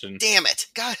situation. Damn it.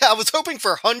 God, I was hoping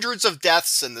for hundreds of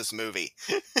deaths in this movie.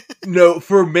 No,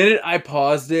 for a minute I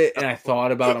paused it and I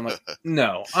thought about it. I'm like,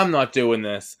 no, I'm not doing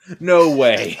this. No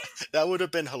way. That would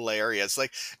have been hilarious.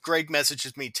 Like, Greg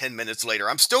messages me 10 minutes later.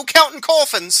 I'm still counting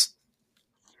coffins.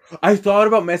 I thought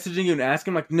about messaging you and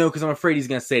asking him, like, no, because I'm afraid he's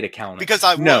going to say to count it. Because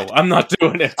I would. No, I'm not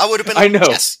doing it. I would have been like, I know.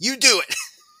 Yes, you do it.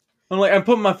 I'm like, I'm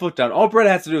putting my foot down. All Brett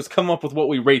has to do is come up with what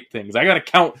we rate things. I got to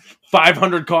count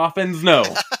 500 coffins? No.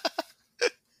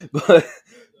 But,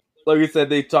 like we said,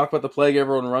 they talk about the plague.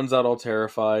 Everyone runs out all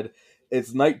terrified.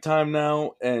 It's nighttime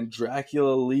now, and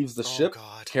Dracula leaves the ship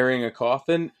carrying a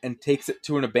coffin and takes it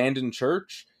to an abandoned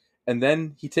church. And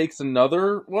then he takes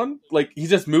another one. Like, he's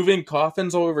just moving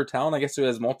coffins all over town. I guess he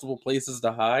has multiple places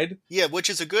to hide. Yeah, which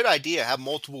is a good idea. Have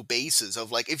multiple bases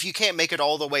of, like, if you can't make it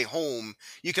all the way home,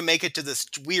 you can make it to this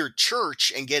weird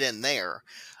church and get in there.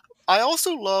 I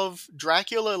also love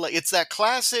Dracula. Like, it's that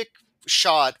classic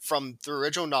shot from the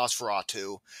original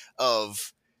Nosferatu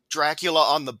of Dracula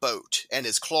on the boat, and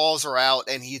his claws are out,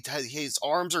 and his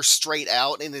arms are straight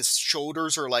out, and his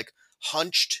shoulders are, like,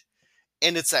 hunched.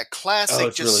 And it's that classic,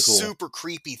 it's just really cool. super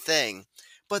creepy thing.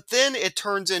 But then it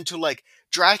turns into, like,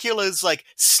 Dracula's, like,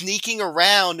 sneaking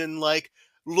around and, like,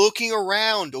 looking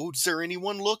around. Oh, is there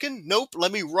anyone looking? Nope,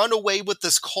 let me run away with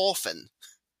this coffin.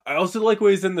 I also like when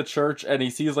he's in the church and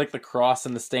he sees, like, the cross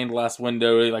in the stained glass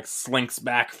window. He, like, slinks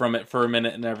back from it for a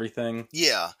minute and everything.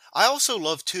 Yeah. I also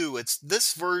love, too, it's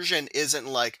this version isn't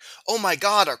like, oh my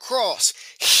god, a cross.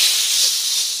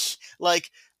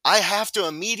 Like, I have to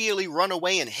immediately run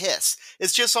away and hiss.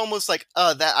 It's just almost like,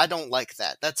 that I don't like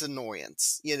that. That's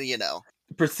annoyance. You know.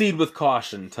 Proceed with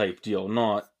caution type deal,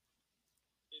 not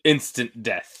instant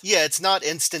death. Yeah, it's not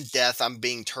instant death, I'm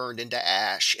being turned into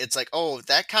ash. It's like, oh,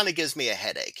 that kind of gives me a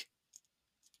headache.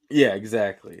 Yeah,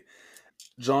 exactly.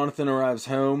 Jonathan arrives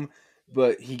home,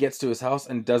 but he gets to his house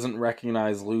and doesn't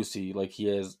recognize Lucy. Like, he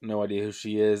has no idea who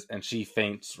she is, and she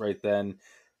faints right then.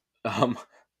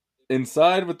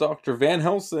 Inside with Dr. Van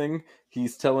Helsing,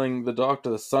 he's telling the doctor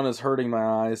the sun is hurting my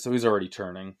eyes, so he's already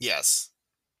turning. Yes.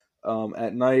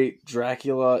 At night,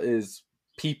 Dracula is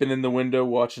peeping in the window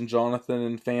watching Jonathan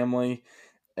and family,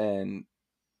 and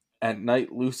at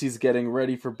night, Lucy's getting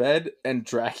ready for bed, and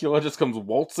Dracula just comes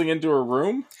waltzing into her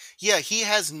room. Yeah, he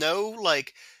has no,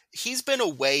 like, he's been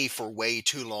away for way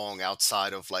too long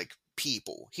outside of, like,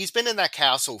 people. He's been in that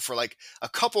castle for, like, a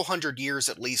couple hundred years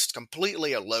at least,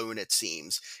 completely alone, it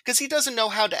seems. Because he doesn't know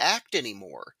how to act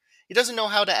anymore. He doesn't know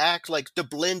how to act, like, to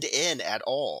blend in at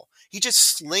all. He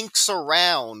just slinks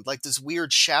around like this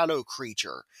weird shadow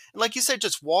creature. And like you said,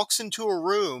 just walks into a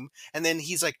room, and then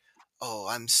he's like, oh,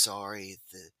 I'm sorry,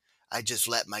 I just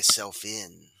let myself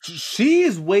in. She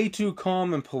is way too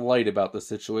calm and polite about the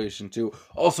situation, too.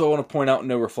 Also, I want to point out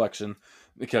no reflection,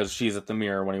 because she's at the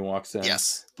mirror when he walks in.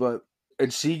 Yes.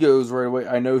 And she goes right away,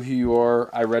 I know who you are,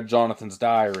 I read Jonathan's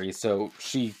diary, so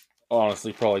she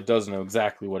honestly probably does know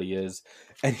exactly what he is.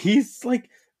 And he's like,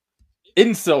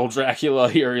 incel Dracula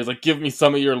here. He's like, give me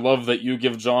some of your love that you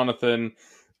give Jonathan.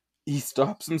 He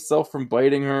stops himself from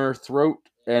biting her throat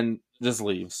and just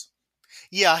leaves.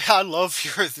 Yeah, I love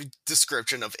your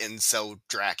description of incel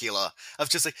Dracula. Of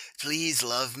just like, please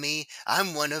love me.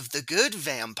 I'm one of the good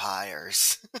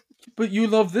vampires. But you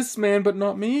love this man, but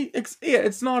not me?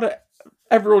 It's not a...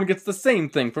 Everyone gets the same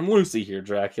thing from Lucy here,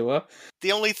 Dracula.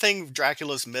 The only thing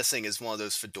Dracula's missing is one of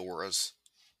those fedoras.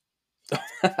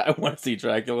 I want to see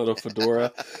Dracula in a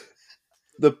fedora.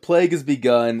 The plague has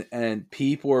begun, and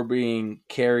people are being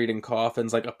carried in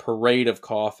coffins, like a parade of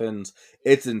coffins.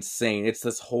 It's insane. It's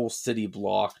this whole city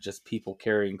block, just people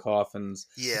carrying coffins.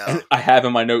 Yeah. And I have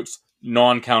in my notes,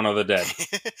 non-Count of the Dead.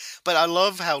 But I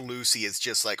love how Lucy is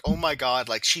just like, oh my god,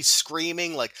 like, she's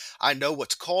screaming, like, I know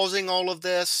what's causing all of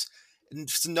this.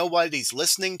 Nobody's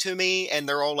listening to me, and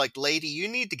they're all like, lady, you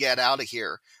need to get out of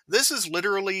here. This is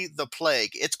literally the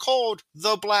plague. It's called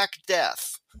the Black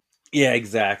Death. Yeah,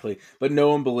 exactly. But no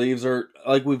one believes her.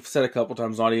 Like we've said a couple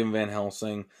times, not even Van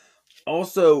Helsing.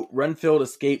 Also, Renfield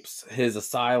escapes his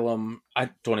asylum. I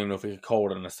don't even know if we could call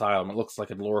it an asylum. It looks like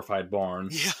a glorified barn.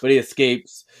 Yeah. But he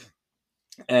escapes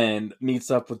and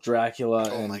meets up with Dracula,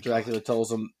 Oh and Dracula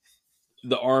tells him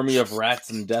the army of rats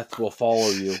and death will follow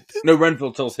you. No,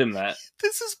 Renfield tells him that.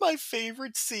 This is my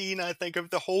favorite scene, I think, of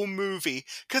the whole movie,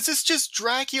 because it's just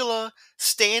Dracula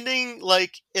standing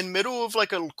like in middle of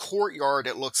like a courtyard.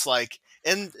 It looks like,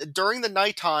 and during the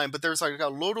nighttime, but there's like a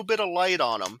little bit of light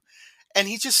on him, and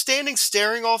he's just standing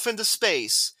staring off into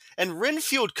space. And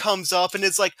Renfield comes up and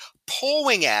is like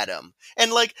pawing at him.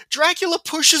 And like Dracula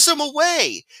pushes him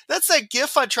away. That's that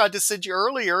gif I tried to send you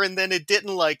earlier, and then it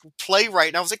didn't like play right.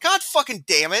 And I was like, God fucking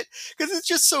damn it. Because it's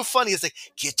just so funny. It's like,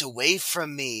 get away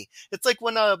from me. It's like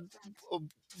when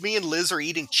me and Liz are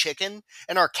eating chicken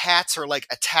and our cats are like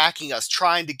attacking us,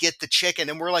 trying to get the chicken,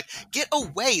 and we're like, get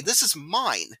away, this is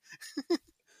mine.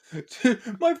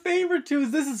 My favorite too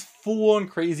is this is full on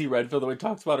crazy Renfield that we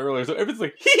talked about earlier. So everything's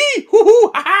like hee hee hoo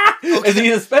hoo ha ha, Okay. and he,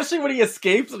 especially when he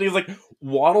escapes and he's like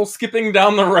waddle skipping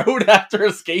down the road after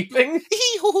escaping.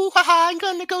 Hee hoo hoo ha ha, I'm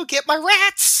gonna go get my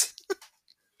rats.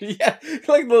 Yeah,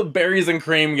 like the berries and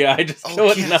cream guy just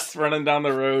going yes. nuts running down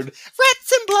the road.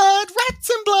 Rats and blood, rats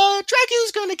and blood.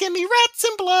 Dracula's gonna give me rats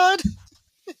and blood.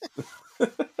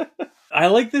 I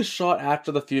like this shot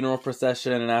after the funeral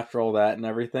procession and after all that and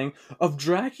everything of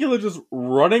Dracula just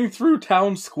running through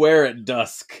town square at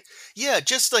dusk. Yeah,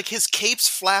 just like his cape's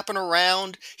flapping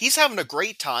around. He's having a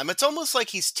great time. It's almost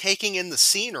like he's taking in the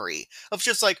scenery of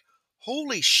just like,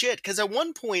 holy shit. Because at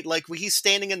one point, like, he's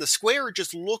standing in the square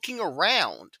just looking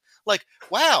around. Like,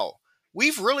 wow,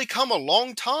 we've really come a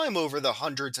long time over the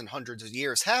hundreds and hundreds of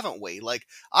years, haven't we? Like,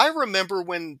 I remember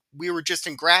when we were just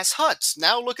in grass huts.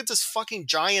 Now look at this fucking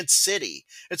giant city.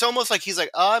 It's almost like he's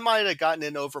like, I might have gotten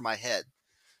in over my head.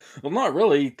 Well, not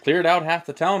really. He cleared out half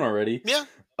the town already. Yeah.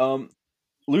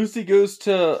 Lucy goes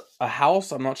to a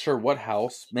house, I'm not sure what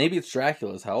house, maybe it's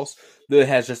Dracula's house, that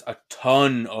has just a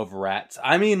ton of rats.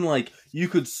 I mean, like, you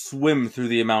could swim through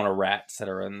the amount of rats that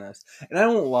are in this. And I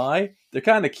won't lie, they're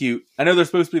kind of cute. I know they're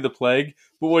supposed to be the plague,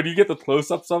 but when you get the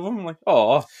close-ups of them, I'm like,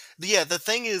 oh. Yeah, the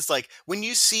thing is, like, when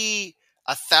you see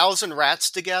 1,000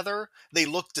 rats together, they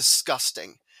look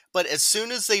disgusting. But as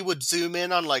soon as they would zoom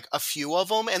in on, like, a few of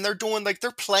them, and they're doing, like,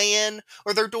 they're playing,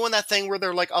 or they're doing that thing where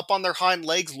they're, like, up on their hind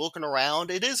legs looking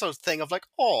around, it is a thing of, like,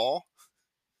 aw.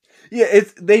 Yeah,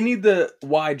 they need the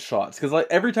wide shots, because, like,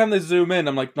 every time they zoom in,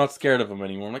 I'm, like, not scared of them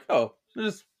anymore. I'm like, oh, they're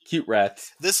just cute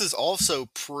rats. This is also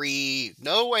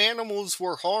no animals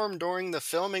were harmed during the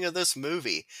filming of this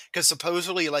movie, because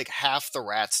supposedly, like, half the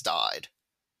rats died.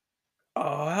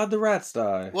 Oh, how'd the rats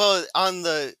die? Well, on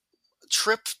the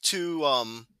trip to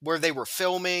where they were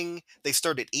filming, they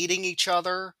started eating each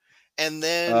other, and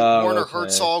then Werner okay.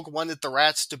 Herzog wanted the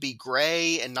rats to be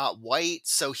gray and not white,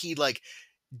 so he like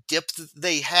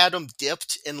they had them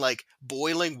dipped in like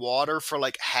boiling water for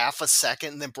like half a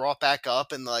second and then brought back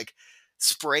up and like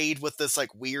sprayed with this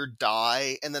like weird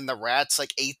dye, and then the rats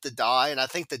like ate the dye, and I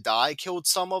think the dye killed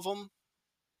some of them.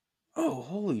 Oh,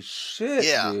 holy shit,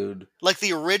 Yeah. dude. Like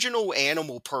the original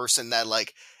animal person that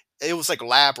like it was like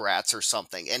lab rats or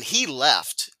something, and he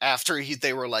left after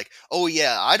they were like, "Oh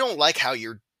yeah, I don't like how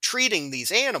you're treating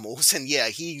these animals." And yeah,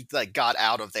 he like got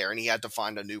out of there and he had to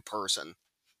find a new person.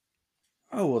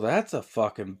 Oh, well, that's a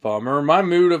fucking bummer. My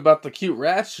mood about the cute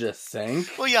rats just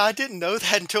sank. Well, yeah, I didn't know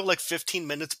that until like 15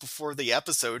 minutes before the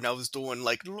episode, and I was doing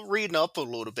like reading up a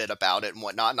little bit about it and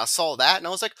whatnot, and I saw that and I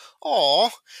was like,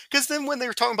 "Oh," because then when they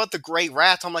were talking about the gray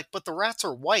rats, I'm like, "But the rats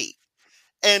are white."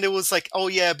 And it was like, oh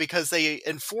yeah, because they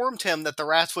informed him that the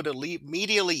rats would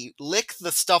immediately lick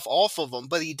the stuff off of him,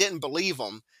 but he didn't believe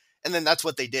them. And then that's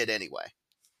what they did anyway.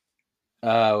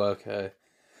 Oh, okay.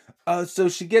 So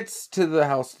she gets to the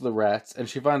house of the rats, and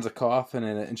she finds a coffin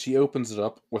in it, and she opens it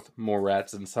up with more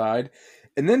rats inside.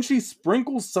 And then she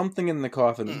sprinkles something in the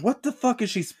coffin. What the fuck is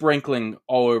she sprinkling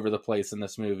all over the place in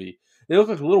this movie? They look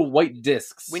like little white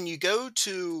discs. When you go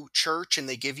to church and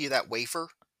they give you that wafer.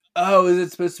 Oh, is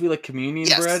it supposed to be like communion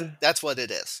bread? That's what it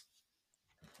is.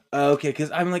 Okay, because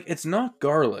I'm like, it's not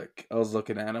garlic. I was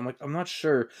looking at. I'm like, I'm not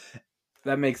sure.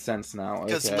 That makes sense now.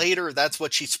 Because later, that's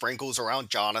what she sprinkles around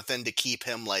Jonathan to keep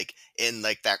him like in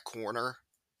like that corner.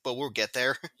 But we'll get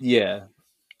there. Yeah.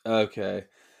 Okay.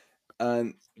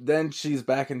 And then she's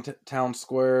back in town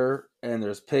square, and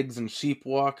there's pigs and sheep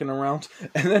walking around.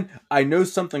 And then I know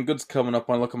something good's coming up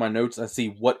when I look at my notes. I see,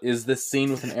 what is this scene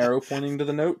with an arrow pointing to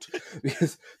the note?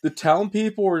 Because the town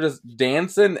people are just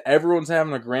dancing. Everyone's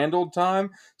having a grand old time.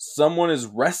 Someone is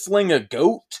wrestling a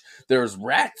goat. There's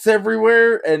rats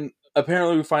everywhere. And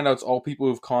apparently we find out it's all people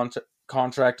who've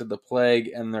contracted the plague,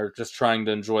 and they're just trying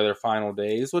to enjoy their final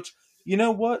days. Which, you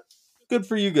know what? Good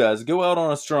for you guys. Go out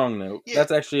on a strong note. Yeah.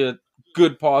 That's actually a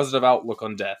good positive outlook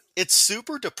on death. It's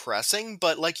super depressing,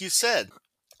 but like you said,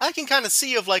 I can kind of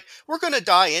see of like, we're going to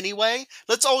die anyway.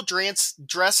 Let's all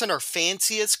dress in our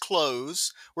fanciest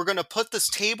clothes. We're going to put this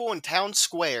table in town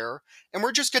square and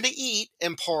we're just going to eat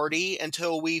and party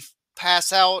until we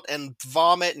pass out and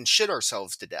vomit and shit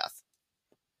ourselves to death.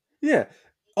 Yeah.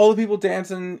 All the people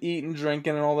dancing, eating,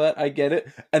 drinking, and all that. I get it.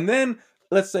 And then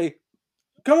let's say,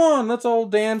 come on, let's all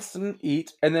dance and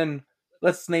eat. And then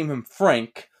let's name him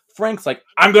Frank. Frank's like,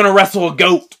 I'm going to wrestle a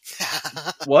goat.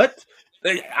 What?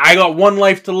 I got one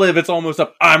life to live. It's almost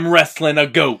up. I'm wrestling a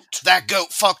goat. That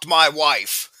goat fucked my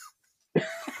wife.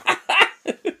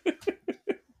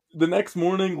 The next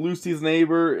morning, Lucy's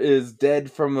neighbor is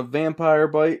dead from a vampire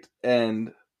bite,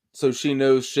 and so she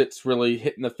knows shit's really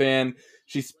hitting the fan.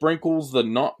 She sprinkles the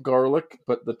not garlic,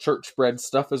 but the church bread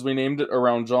stuff, as we named it,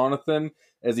 around Jonathan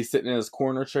as he's sitting in his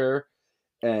corner chair,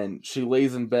 and she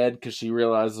lays in bed because she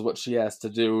realizes what she has to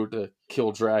do to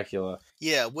kill Dracula.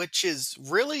 Yeah, which is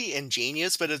really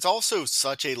ingenious, but it's also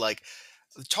such a like,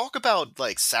 talk about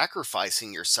like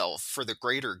sacrificing yourself for the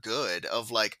greater good of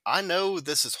like, I know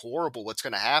this is horrible what's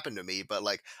going to happen to me, but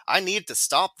like, I need to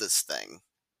stop this thing.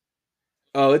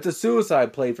 Oh, it's a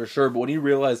suicide play for sure, but when you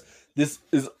realize this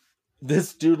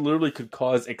dude literally could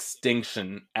cause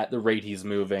extinction at the rate he's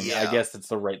moving, Yeah. I guess it's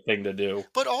the right thing to do.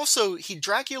 But also,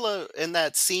 Dracula in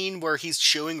that scene where he's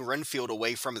shooing Renfield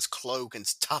away from his cloak and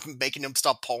making him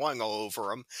stop pawing all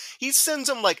over him, he sends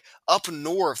him like up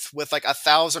north with like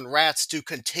 1,000 rats to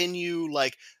continue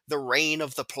like the reign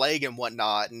of the plague and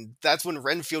whatnot, and that's when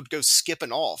Renfield goes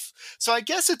skipping off. So I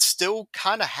guess it's still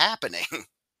kind of happening.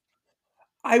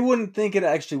 I wouldn't think it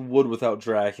actually would without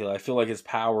Dracula. I feel like his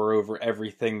power over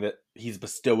everything that he's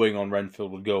bestowing on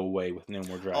Renfield would go away with no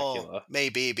more Dracula. Oh,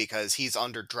 maybe because he's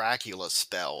under Dracula's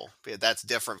spell. That's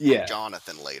different from Yeah.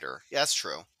 Jonathan later. Yeah, that's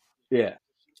true. Yeah.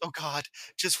 Oh god,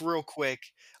 just real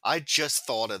quick, I just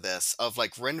thought of this, of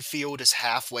like Renfield is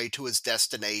halfway to his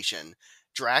destination.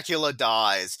 Dracula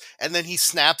dies, and then he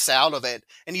snaps out of it,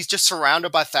 and he's just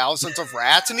surrounded by thousands of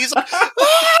rats, and he's like,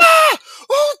 ah!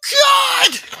 Oh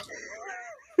god!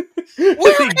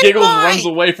 Where he giggles, am I? runs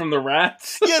away from the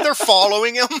rats. Yeah, they're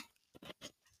following him.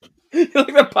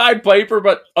 Like the Pied Piper,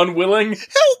 but unwilling.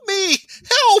 Help me!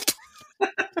 Help!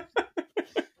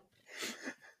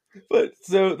 But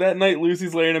so that night,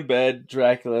 Lucy's laying in bed.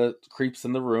 Dracula creeps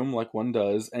in the room like one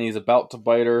does, and he's about to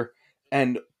bite her.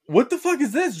 And what the fuck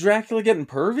is this? Dracula getting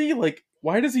pervy? Like,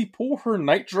 why does he pull her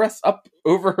nightdress up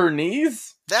over her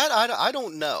knees? That I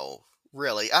don't know,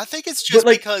 really. I think it's just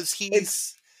like, because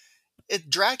he's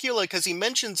Dracula, because he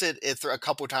mentions it a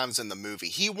couple times in the movie.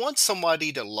 He wants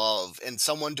somebody to love and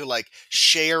someone to like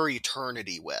share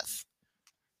eternity with.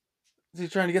 Is he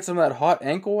trying to get some of that hot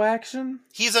ankle action?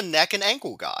 He's a neck and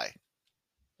ankle guy.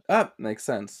 Ah, makes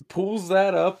sense. Pulls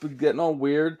that up, getting all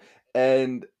weird,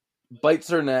 and bites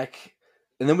her neck.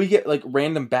 And then we get like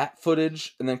random bat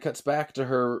footage, and then cuts back to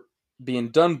her being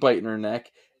done biting her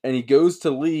neck. And he goes to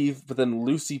leave, but then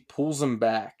Lucy pulls him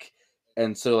back.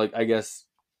 And so, like, I guess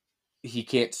he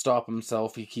can't stop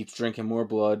himself. He keeps drinking more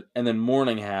blood. And then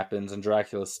morning happens, and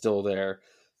Dracula's still there.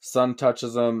 Sun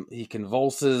touches him. He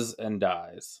convulses and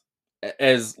dies.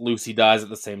 As Lucy dies at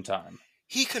the same time.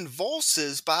 He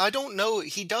convulses, but I don't know.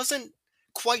 He doesn't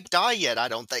quite die yet, I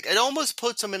don't think. It almost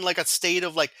puts him in like a state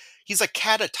of like, he's like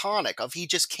catatonic, of he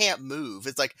just can't move.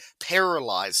 It's like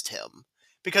paralyzed him.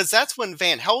 Because that's when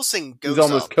Van Helsing goes up.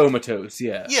 He's almost comatose,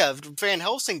 yeah. Yeah, Van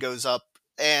Helsing goes up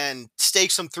and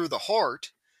stakes him through the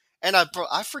heart. And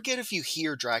I forget if you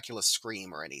hear Dracula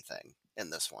scream or anything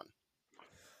in this one.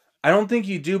 I don't think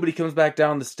you do, but he comes back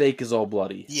down, the stake is all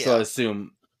bloody. Yeah. So I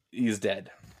assume he's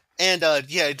dead. And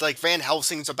yeah, like Van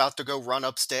Helsing's about to go run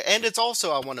upstairs. And it's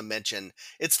also, I want to mention,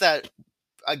 it's that,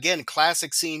 again,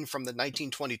 classic scene from the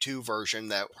 1922 version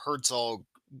that Herzog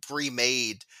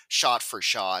remade shot for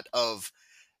shot of,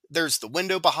 there's the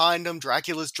window behind him,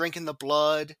 Dracula's drinking the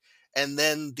blood, and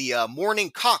then the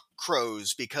morning cock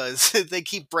crows because they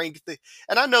keep bringing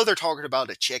and I know they're talking about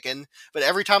a chicken, but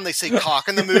every time they say cock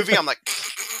in the movie, I'm like...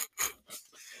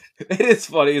 It is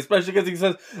funny, especially because he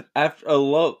says, after the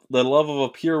love of a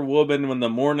pure woman when the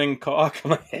morning cock.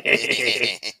 I'm like,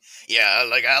 yeah,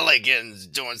 like I like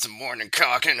doing some morning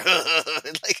cocking.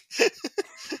 Like,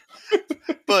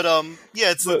 but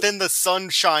yeah, then the sun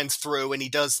shines through and he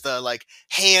does the like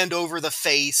hand over the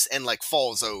face and like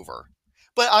falls over.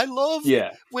 But I love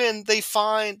when they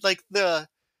find like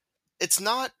it's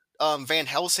not Van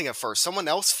Helsing at first. Someone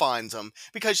else finds him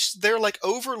because they're like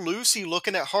over Lucy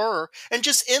looking at her, and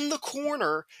just in the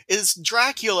corner is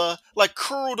Dracula like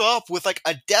curled up with like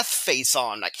a death face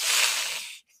on, like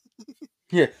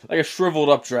yeah, like a shriveled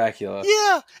up Dracula.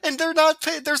 Yeah, and they're not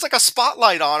there's like a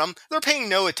spotlight on him. They're paying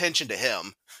no attention to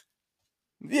him.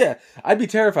 Yeah, I'd be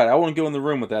terrified. I wouldn't go in the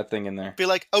room with that thing in there. Be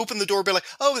like, open the door, be like,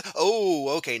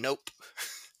 oh, okay, nope.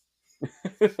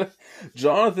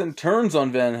 Jonathan turns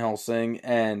on Van Helsing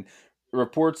and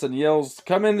reports and yells,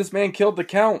 "Come in, this man killed the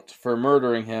Count," for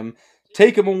murdering him.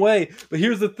 Take him away. But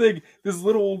here's the thing, this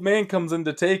little old man comes in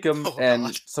to take him, Oh, God.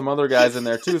 and some other guys in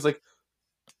there too. He's like,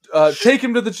 take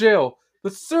him to the jail.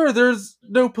 But sir, there's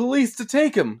no police to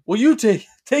take him. Well, you take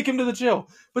him to the jail.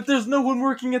 But there's no one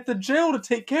working at the jail to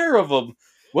take care of him.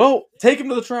 Well, take him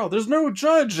to the trial. There's no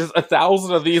judge. There's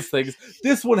 1,000 of these things.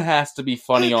 This one has to be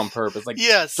funny on purpose. Like,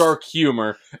 Yes. dark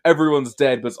humor. Everyone's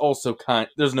dead, but it's also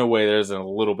there's no way there's a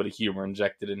little bit of humor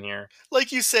injected in here.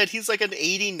 Like you said, he's like an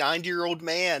 80, 90-year-old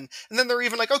man. And then they're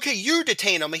even like, okay, you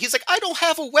detain him. And he's like, I don't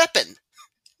have a weapon.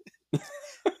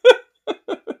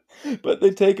 But they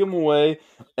take him away,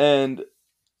 and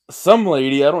some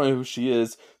lady, I don't know who she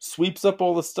is, sweeps up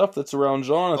all the stuff that's around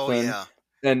Jonathan. Oh, yeah.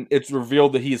 And it's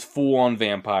revealed that he's full-on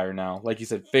vampire now. Like you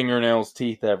said, fingernails,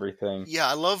 teeth, everything. Yeah,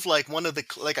 I love, like,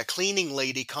 a cleaning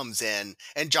lady comes in,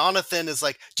 and Jonathan is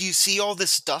like, do you see all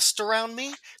this dust around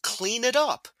me? Clean it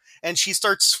up. And she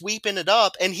starts sweeping it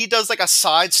up, and he does, like, a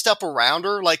sidestep around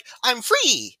her, like, I'm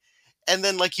free! And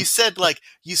then, like you said, like,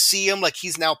 you see him, like,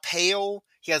 he's now pale,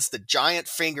 he has the giant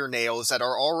fingernails that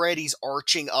are already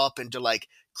arching up into, like,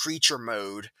 creature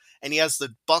mode, and he has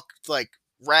the like,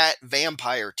 rat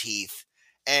vampire teeth.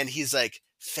 And he's like,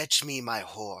 fetch me my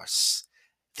horse.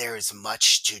 There is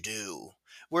much to do.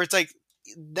 Where it's like,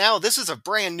 now this is a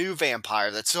brand new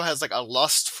vampire that still has like a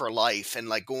lust for life and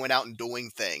like going out and doing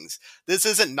things. This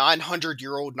isn't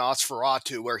 900-year-old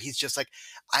Nosferatu where he's just like,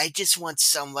 I just want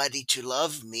somebody to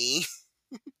love me.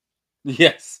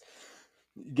 Yes.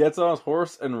 Gets on his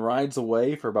horse and rides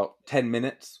away for about 10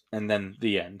 minutes, and then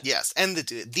the end. Yes, and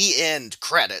the end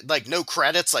credit. Like, no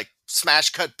credits, like, smash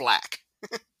cut black.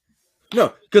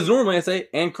 No, because normally I say,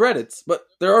 and credits, but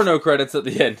there are no credits at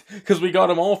the end, because we got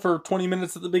them all for 20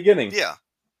 minutes at the beginning. Yeah.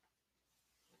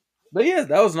 But yeah,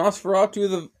 that was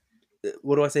Nosferatu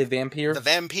what do I say, vampire? The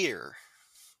vampire.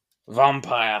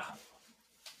 Vampire.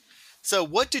 So,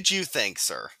 what did you think,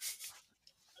 sir?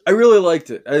 I really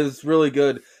liked it. It was really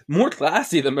good. More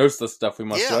classy than most of the stuff we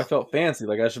must do. Yeah. I felt fancy,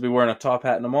 like I should be wearing a top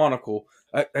hat and a monocle.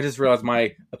 I just realized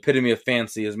my epitome of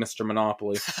fancy is Mr.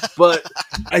 Monopoly. But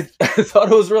I thought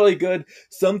it was really good.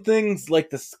 Some things, like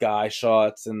the sky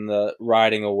shots and the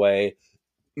riding away,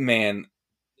 man,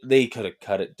 they could have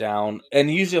cut it down. And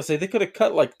usually I'll say they could have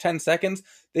cut like 10 seconds.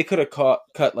 They could have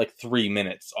cut like 3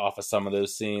 minutes off of some of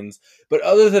those scenes. But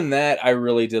other than that, I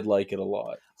really did like it a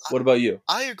lot. What about you?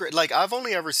 I agree. Like, I've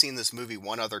only ever seen this movie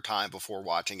one other time before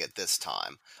watching it this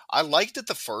time. I liked it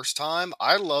the first time.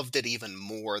 I loved it even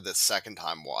more the second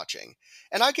time watching.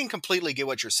 And I can completely get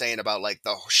what you're saying about, like,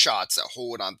 the shots that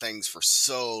hold on things for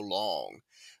so long.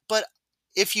 But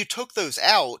if you took those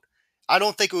out, I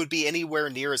don't think it would be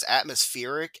anywhere near as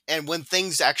atmospheric. And when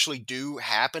things actually do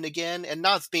happen again, and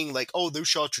not being like, oh, those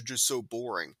shots are just so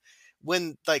boring.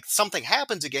 When, like, something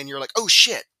happens again, you're like, oh,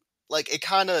 shit. Like, it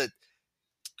kind of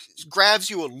grabs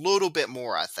you a little bit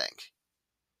more, I think.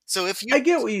 So if you... I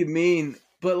get what you mean,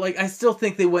 but like I still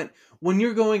think they went when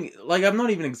you're going like I'm not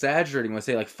even exaggerating when I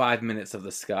say like 5 minutes of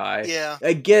the sky. Yeah.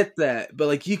 I get that, but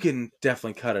like you can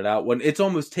definitely cut it out when it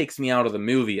almost takes me out of the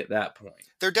movie at that point.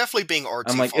 They're definitely being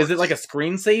artsy. I'm like, is it like a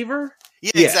screensaver?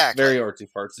 Yeah, exactly. Very artsy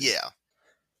fartsy. Yeah.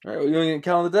 All right, you want to get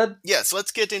Count of the Dead? Yes,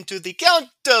 let's get into the Count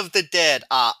of the Dead.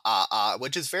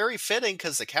 Which is very fitting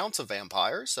because the Count's a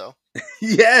vampire, so...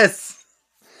 Yes!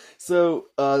 So,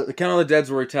 the Count of the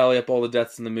Dead's where we tally up all the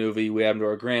deaths in the movie. We add them to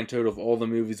our grand total of all the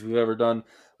movies we've ever done.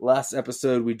 Last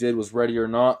episode we did was Ready or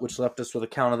Not, which left us with a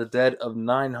Count of the Dead of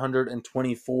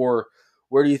 924.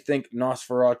 Where do you think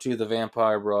Nosferatu the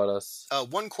Vampire brought us?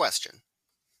 One question.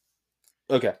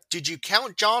 Okay. Did you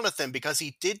count Jonathan because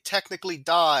he did technically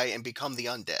die and become the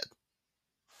undead?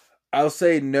 I'll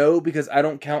say no because I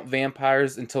don't count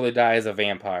vampires until they die as a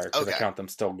vampire because Okay. I count them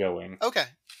still going. Okay.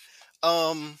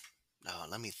 No,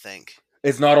 let me think.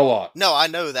 It's not a lot. No, I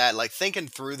know that. Like, thinking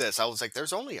through this, I was like,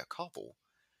 there's only a couple.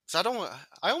 So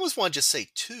I almost want to just say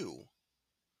 2.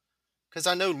 Because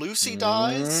I know Lucy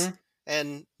dies,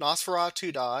 and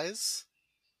Nosferatu dies.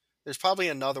 There's probably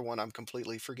another one I'm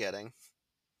completely forgetting.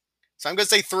 So I'm going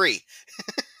to say 3.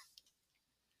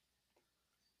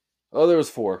 Oh, there was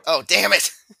 4. Oh, damn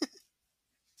it!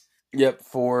 Yep,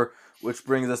 4, which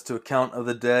brings us to a Count of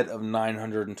the Dead of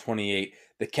 928.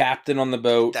 The captain on the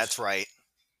boat. That's right.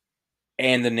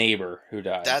 And the neighbor who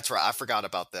died. That's right. I forgot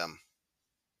about them.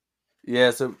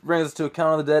 Yeah, so it brings us to a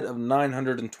Count of the Dead of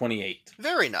 928.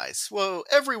 Very nice. Well,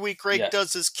 every week Greg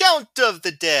does his Count of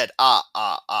the Dead.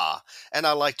 And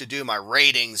I like to do my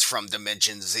ratings from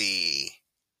Dimension Z.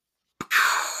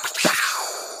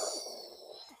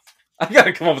 I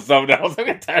gotta come up with something else.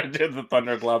 I'm tired of doing the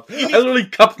thunderclap. You I need, literally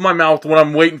cup my mouth when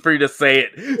I'm waiting for you to say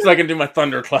it so I can do my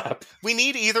thunderclap. we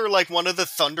need either like one of the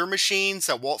thunder machines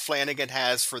that Walt Flanagan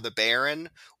has for the Baron,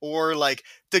 or like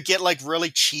to get like really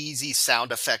cheesy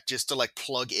sound effect just to like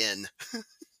plug in.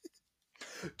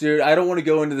 Dude, I don't want to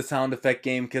go into the sound effect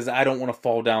game because I don't want to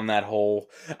fall down that hole.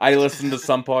 I listen to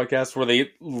some podcasts where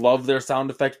they love their sound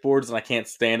effect boards and I can't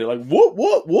stand it. Like,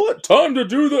 what? Time to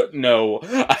do that? No,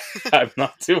 I'm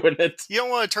not doing it. You don't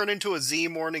want to turn into a Z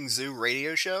Morning Zoo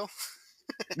radio show?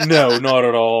 No, not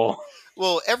at all.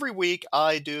 Well, every week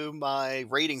I do my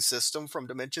rating system from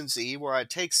Dimension Z, where I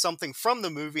take something from the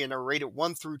movie and I rate it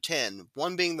 1 through 10,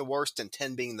 1 being the worst and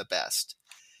 10 being the best.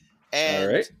 All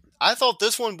And right. I thought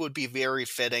this one would be very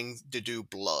fitting to do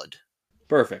Blood.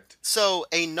 Perfect. So,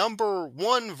 a number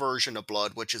 1 version of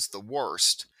Blood, which is the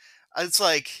worst, it's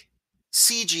like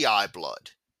CGI blood.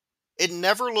 It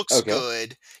never looks Okay.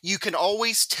 good. You can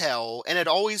always tell, and it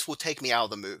always will take me out of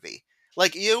the movie.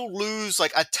 Like, you'll lose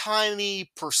like a tiny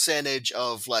percentage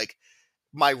of like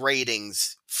my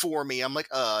ratings for me. I'm like,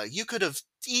 you could have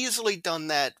easily done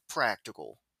that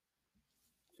practical.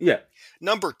 Yeah.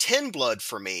 Number 10 blood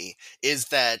for me is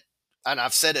that, and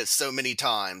I've said it so many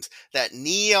times, that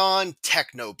neon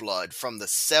techno blood from the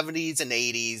 70s and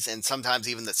 80s and sometimes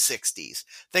even the 60s.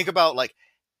 Think about like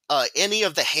any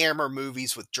of the Hammer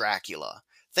movies with Dracula.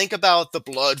 Think about the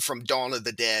blood from Dawn of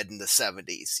the Dead in the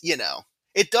 70s. You know,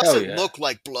 it Hell doesn't yeah. look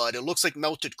like blood. It looks like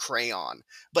melted crayon,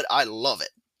 but I love it.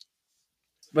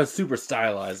 But super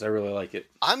stylized. I really like it.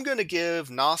 I'm going to give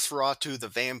Nosferatu the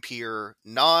Vampire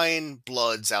 9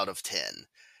 bloods out of 10.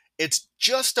 It's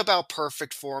just about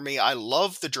perfect for me. I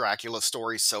love the Dracula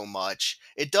story so much.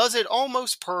 It does it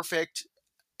almost perfect.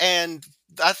 And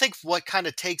I think what kind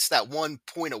of takes that one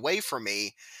point away from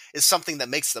me is something that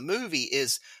makes the movie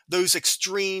is those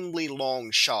extremely long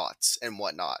shots and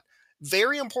whatnot.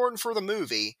 Very important for the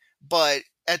movie, but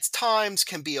at times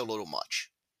can be a little much.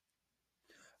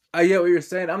 I get what you're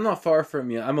saying. I'm not far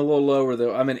from you. I'm a little lower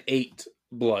though. I'm an 8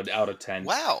 blood out of 10.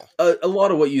 Wow. A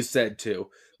lot of what you said too.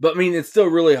 But I mean, it's still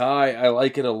really high. I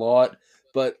like it a lot.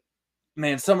 But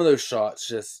man, some of those shots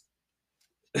just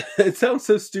it sounds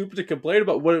so stupid to complain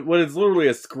about what is literally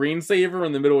a screensaver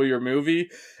in the middle of your movie,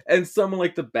 and some of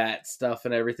like the bat stuff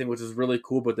and everything, which is really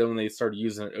cool. But then when they started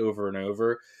using it over and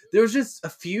over, there's just a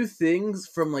few things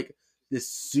from like this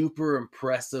super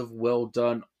impressive, well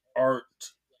done art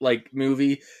like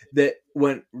movie that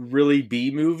went really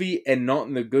B movie and not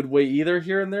in the good way either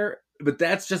here and there. But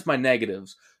that's just my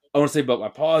negatives. I want to say about my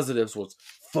positives was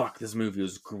fuck, this movie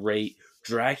was great.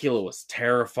 Dracula was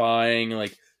terrifying.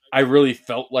 Like I really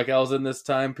felt like I was in this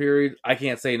time period. I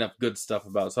can't say enough good stuff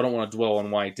about it, so I don't want to dwell on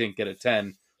why it didn't get a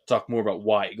 10. Talk more about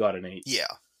why it got an 8. Yeah.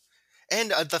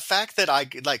 And the fact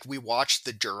that we watched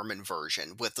the German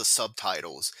version with the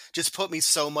subtitles just put me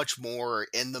so much more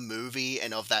in the movie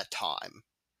and of that time.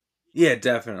 Yeah,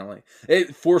 definitely.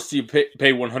 It forced you to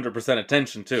pay 100%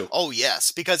 attention, too. Oh,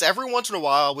 yes, because every once in a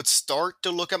while I would start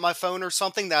to look at my phone or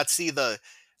something that I'd see the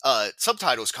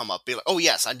subtitles come up, be like, oh,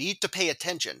 yes, I need to pay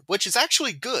attention, which is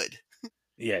actually good.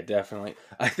 Yeah, definitely.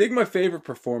 I think my favorite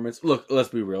performance, look, let's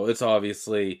be real, it's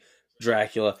obviously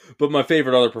Dracula, but my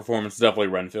favorite other performance is definitely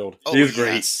Renfield. Oh, He's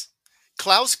great. yes.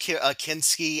 Klaus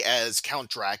Kinski as Count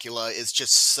Dracula is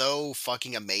just so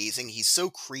fucking amazing. He's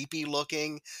so creepy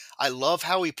looking. I love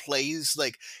how he plays,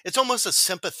 like, it's almost a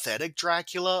sympathetic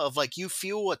Dracula of, like, you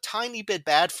feel a tiny bit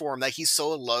bad for him that he's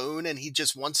so alone and he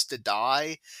just wants to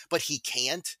die, but he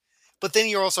can't. But then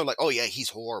you're also like, oh yeah, he's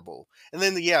horrible. And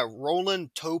then, yeah,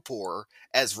 Roland Topor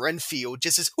as Renfield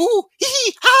just says, ooh, hee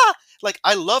hee, ha! Like,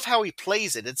 I love how he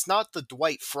plays it. It's not the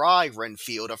Dwight Fry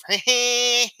Renfield of,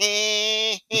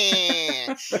 it's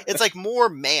like more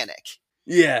manic.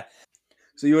 Yeah.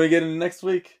 So you want to get into next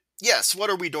week? Yes, what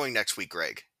are we doing next week,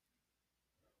 Greg?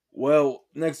 Well,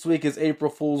 next week is April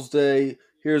Fool's Day.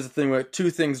 Here's the thing, we got 2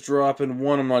 things dropping.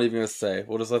 One I'm not even going to say.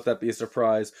 We'll just let that be a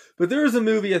surprise. But there is a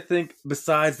movie, I think,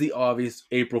 besides the obvious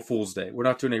April Fool's Day. We're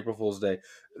not doing April Fool's Day.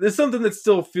 There's something that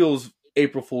still feels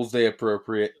April Fool's Day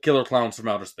appropriate. Killer Clowns from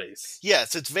Outer Space.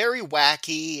 Yes, it's very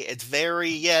wacky. It's very,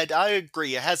 yeah, I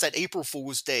agree. It has that April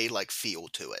Fool's Day, like, feel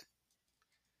to it.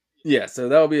 Yeah, so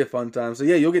that'll be a fun time. So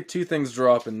yeah, you'll get 2 things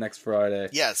dropping next Friday.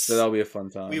 Yes. So that'll be a fun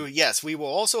time. We will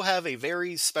also have a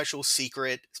very special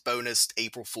secret bonus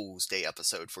April Fool's Day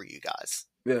episode for you guys.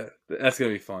 Yeah, that's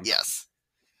going to be fun. Yes.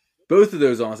 Both of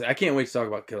those, honestly, I can't wait to talk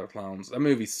about Killer Clowns. That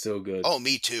movie's so good. Oh,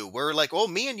 me too. We're like, oh,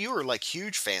 me and you are like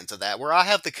huge fans of that. Where I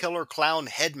have the Killer Clown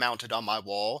head mounted on my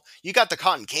wall. You got the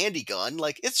cotton candy gun.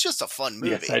 Like, it's just a fun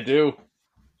movie. Yes, I do.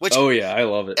 Which, oh yeah, I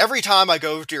love it. Every time I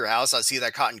go to your house, I see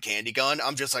that cotton candy gun.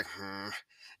 I'm just like,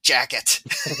 jacket.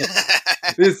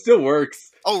 It still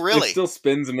works. Oh, really? It still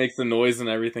spins and makes the noise and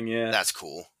everything, yeah. That's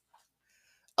cool.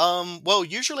 Well,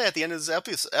 usually at the end of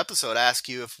this episode, I ask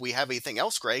you if we have anything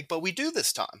else, Greg, but we do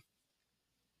this time.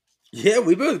 Yeah,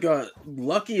 we both got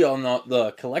lucky on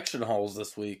the collection hauls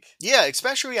this week. Yeah,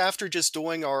 especially after just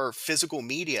doing our physical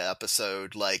media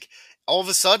episode. Like, all of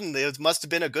a sudden, it must have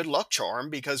been a good luck charm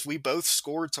because we both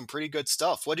scored some pretty good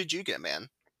stuff. What did you get, man?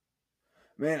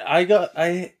 Man, I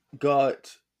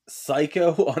got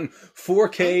Psycho on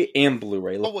 4K and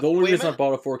Blu-ray. Oh, The only wait a reason I minute.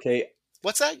 bought a 4K...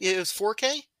 What's that? It was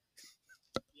 4K?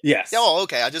 Yes. Oh,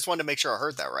 okay. I just wanted to make sure I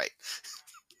heard that right.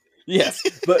 Yes,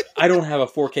 but I don't have a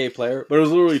 4K player, but it was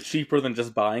literally cheaper than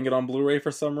just buying it on Blu-ray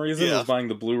for some reason. Yeah. I was buying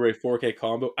the Blu-ray 4K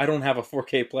combo. I don't have a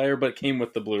 4K player, but it came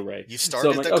with the Blu-ray. You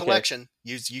started So the collection.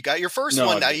 You got your first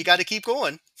one. Now you got to keep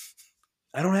going.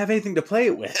 I don't have anything to play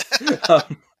it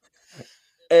with.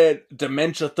 And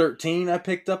Dementia 13 I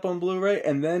picked up on Blu-ray,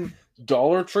 and then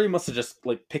Dollar Tree must have just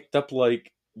like picked up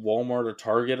like Walmart or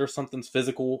Target or something's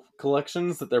physical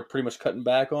collections that they're pretty much cutting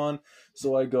back on.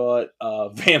 So I got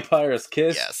Vampire's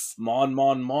Kiss, Yes. Mon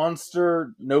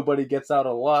Monster, Nobody Gets Out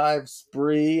Alive,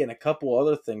 Spree, and a couple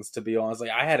other things, to be honest. Like,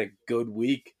 I had a good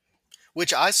week.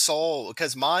 Which I saw,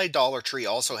 because my Dollar Tree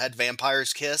also had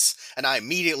Vampire's Kiss, and I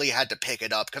immediately had to pick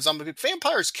it up, because I'm like,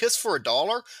 Vampire's Kiss for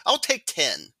 $1? I'll take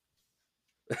 10.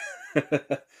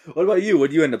 What about you?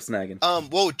 What'd you end up snagging?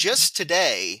 Well, just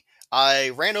today, I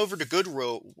ran over to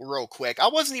Goodwill real quick. I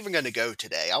wasn't even going to go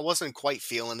today. I wasn't quite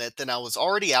feeling it. Then I was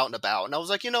already out and about, and I was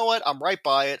like, you know what? I'm right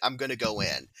by it. I'm going to go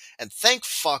in. And thank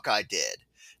fuck I did.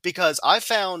 Because I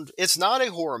found, it's not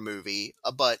a horror movie,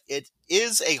 but it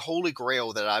is a holy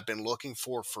grail that I've been looking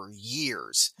for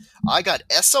years. I got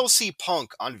SLC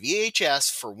Punk on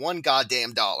VHS for $1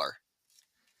 goddamn.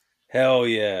 Hell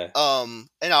yeah. And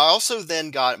I also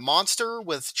then got Monster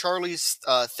with Charlize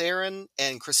Theron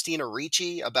and Christina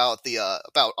Ricci about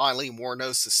Eileen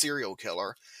Wuornos, the serial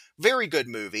killer. Very good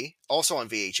movie, also on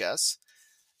VHS.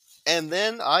 And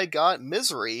then I got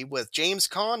Misery with James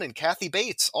Caan and Kathy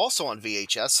Bates, also on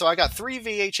VHS. So I got 3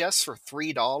 VHS for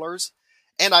 $3.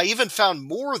 And I even found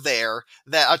more there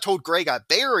that I told Greg I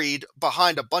buried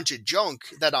behind a bunch of junk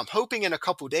that I'm hoping in a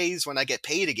couple days when I get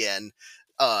paid again,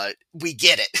 we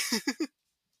get it.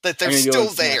 That they're still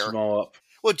there. Them all up.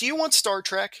 Well, do you want Star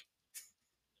Trek?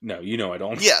 No, you know I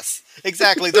don't. Yes,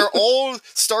 exactly. They're all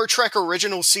Star Trek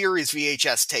original series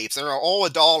VHS tapes, and they're all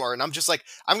 $1. And I'm just like,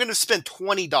 I'm going to spend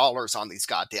 $20 on these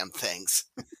goddamn things.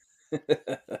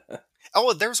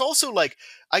 Oh, there's also like,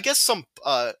 I guess some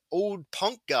old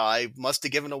punk guy must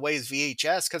have given away his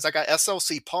VHS because I got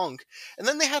SLC Punk, and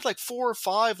then they had like 4 or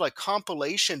 5 like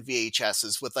compilation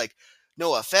VHSs with like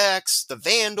NoFX, the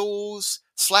Vandals,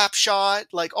 Slapshot,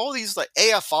 like all these like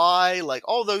AFI, like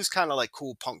all those kind of like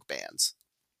cool punk bands.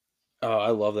 Oh,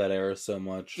 I love that era so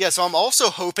much. Yeah, so I'm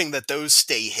also hoping that those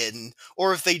stay hidden,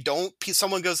 or if they don't,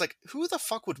 someone goes like, who the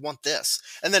fuck would want this?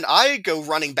 And then I go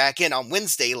running back in on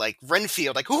Wednesday like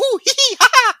Renfield, like, ooh, hee hee, ha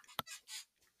ha!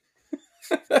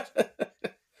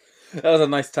 That was a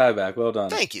nice tie back. Well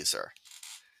done. Thank you, sir.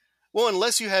 Well,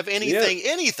 unless you have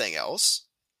anything else.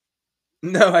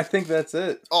 No, I think that's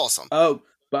it. Awesome. Oh,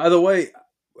 by the way,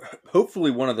 hopefully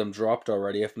one of them dropped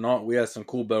already. If not, we have some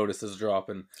cool bonuses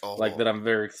dropping, like that I'm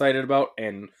very excited about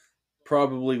and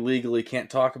probably legally can't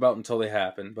talk about until they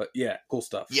happen. But yeah, cool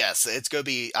stuff. Yes, it's going to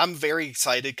be, I'm very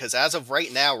excited because as of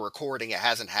right now, recording, it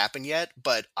hasn't happened yet,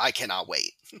 but I cannot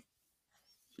wait.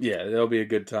 Yeah, that'll be a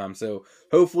good time. So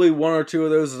hopefully 1 or 2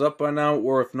 of those is up by now,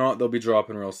 or if not, they'll be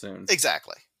dropping real soon.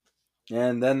 Exactly.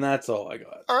 And then that's all I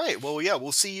got. All right. Well, yeah,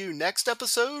 we'll see you next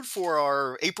episode for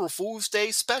our April Fool's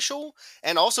Day special,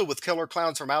 and also with Killer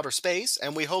Clowns from Outer Space.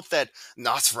 And we hope that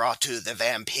Nosferatu the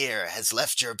Vampire has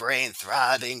left your brain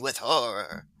throbbing with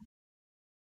horror.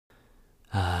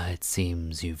 It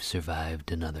seems you've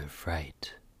survived another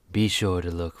fright. Be sure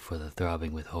to look for the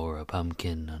Throbbing with Horror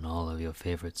pumpkin on all of your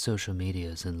favorite social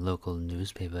medias and local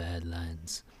newspaper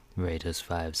headlines. Rate us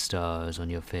 5 stars on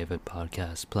your favorite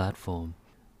podcast platform.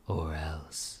 Or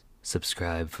else,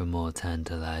 subscribe for more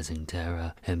tantalizing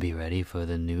terror and be ready for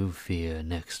the new fear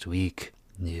next week,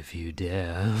 if you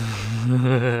dare.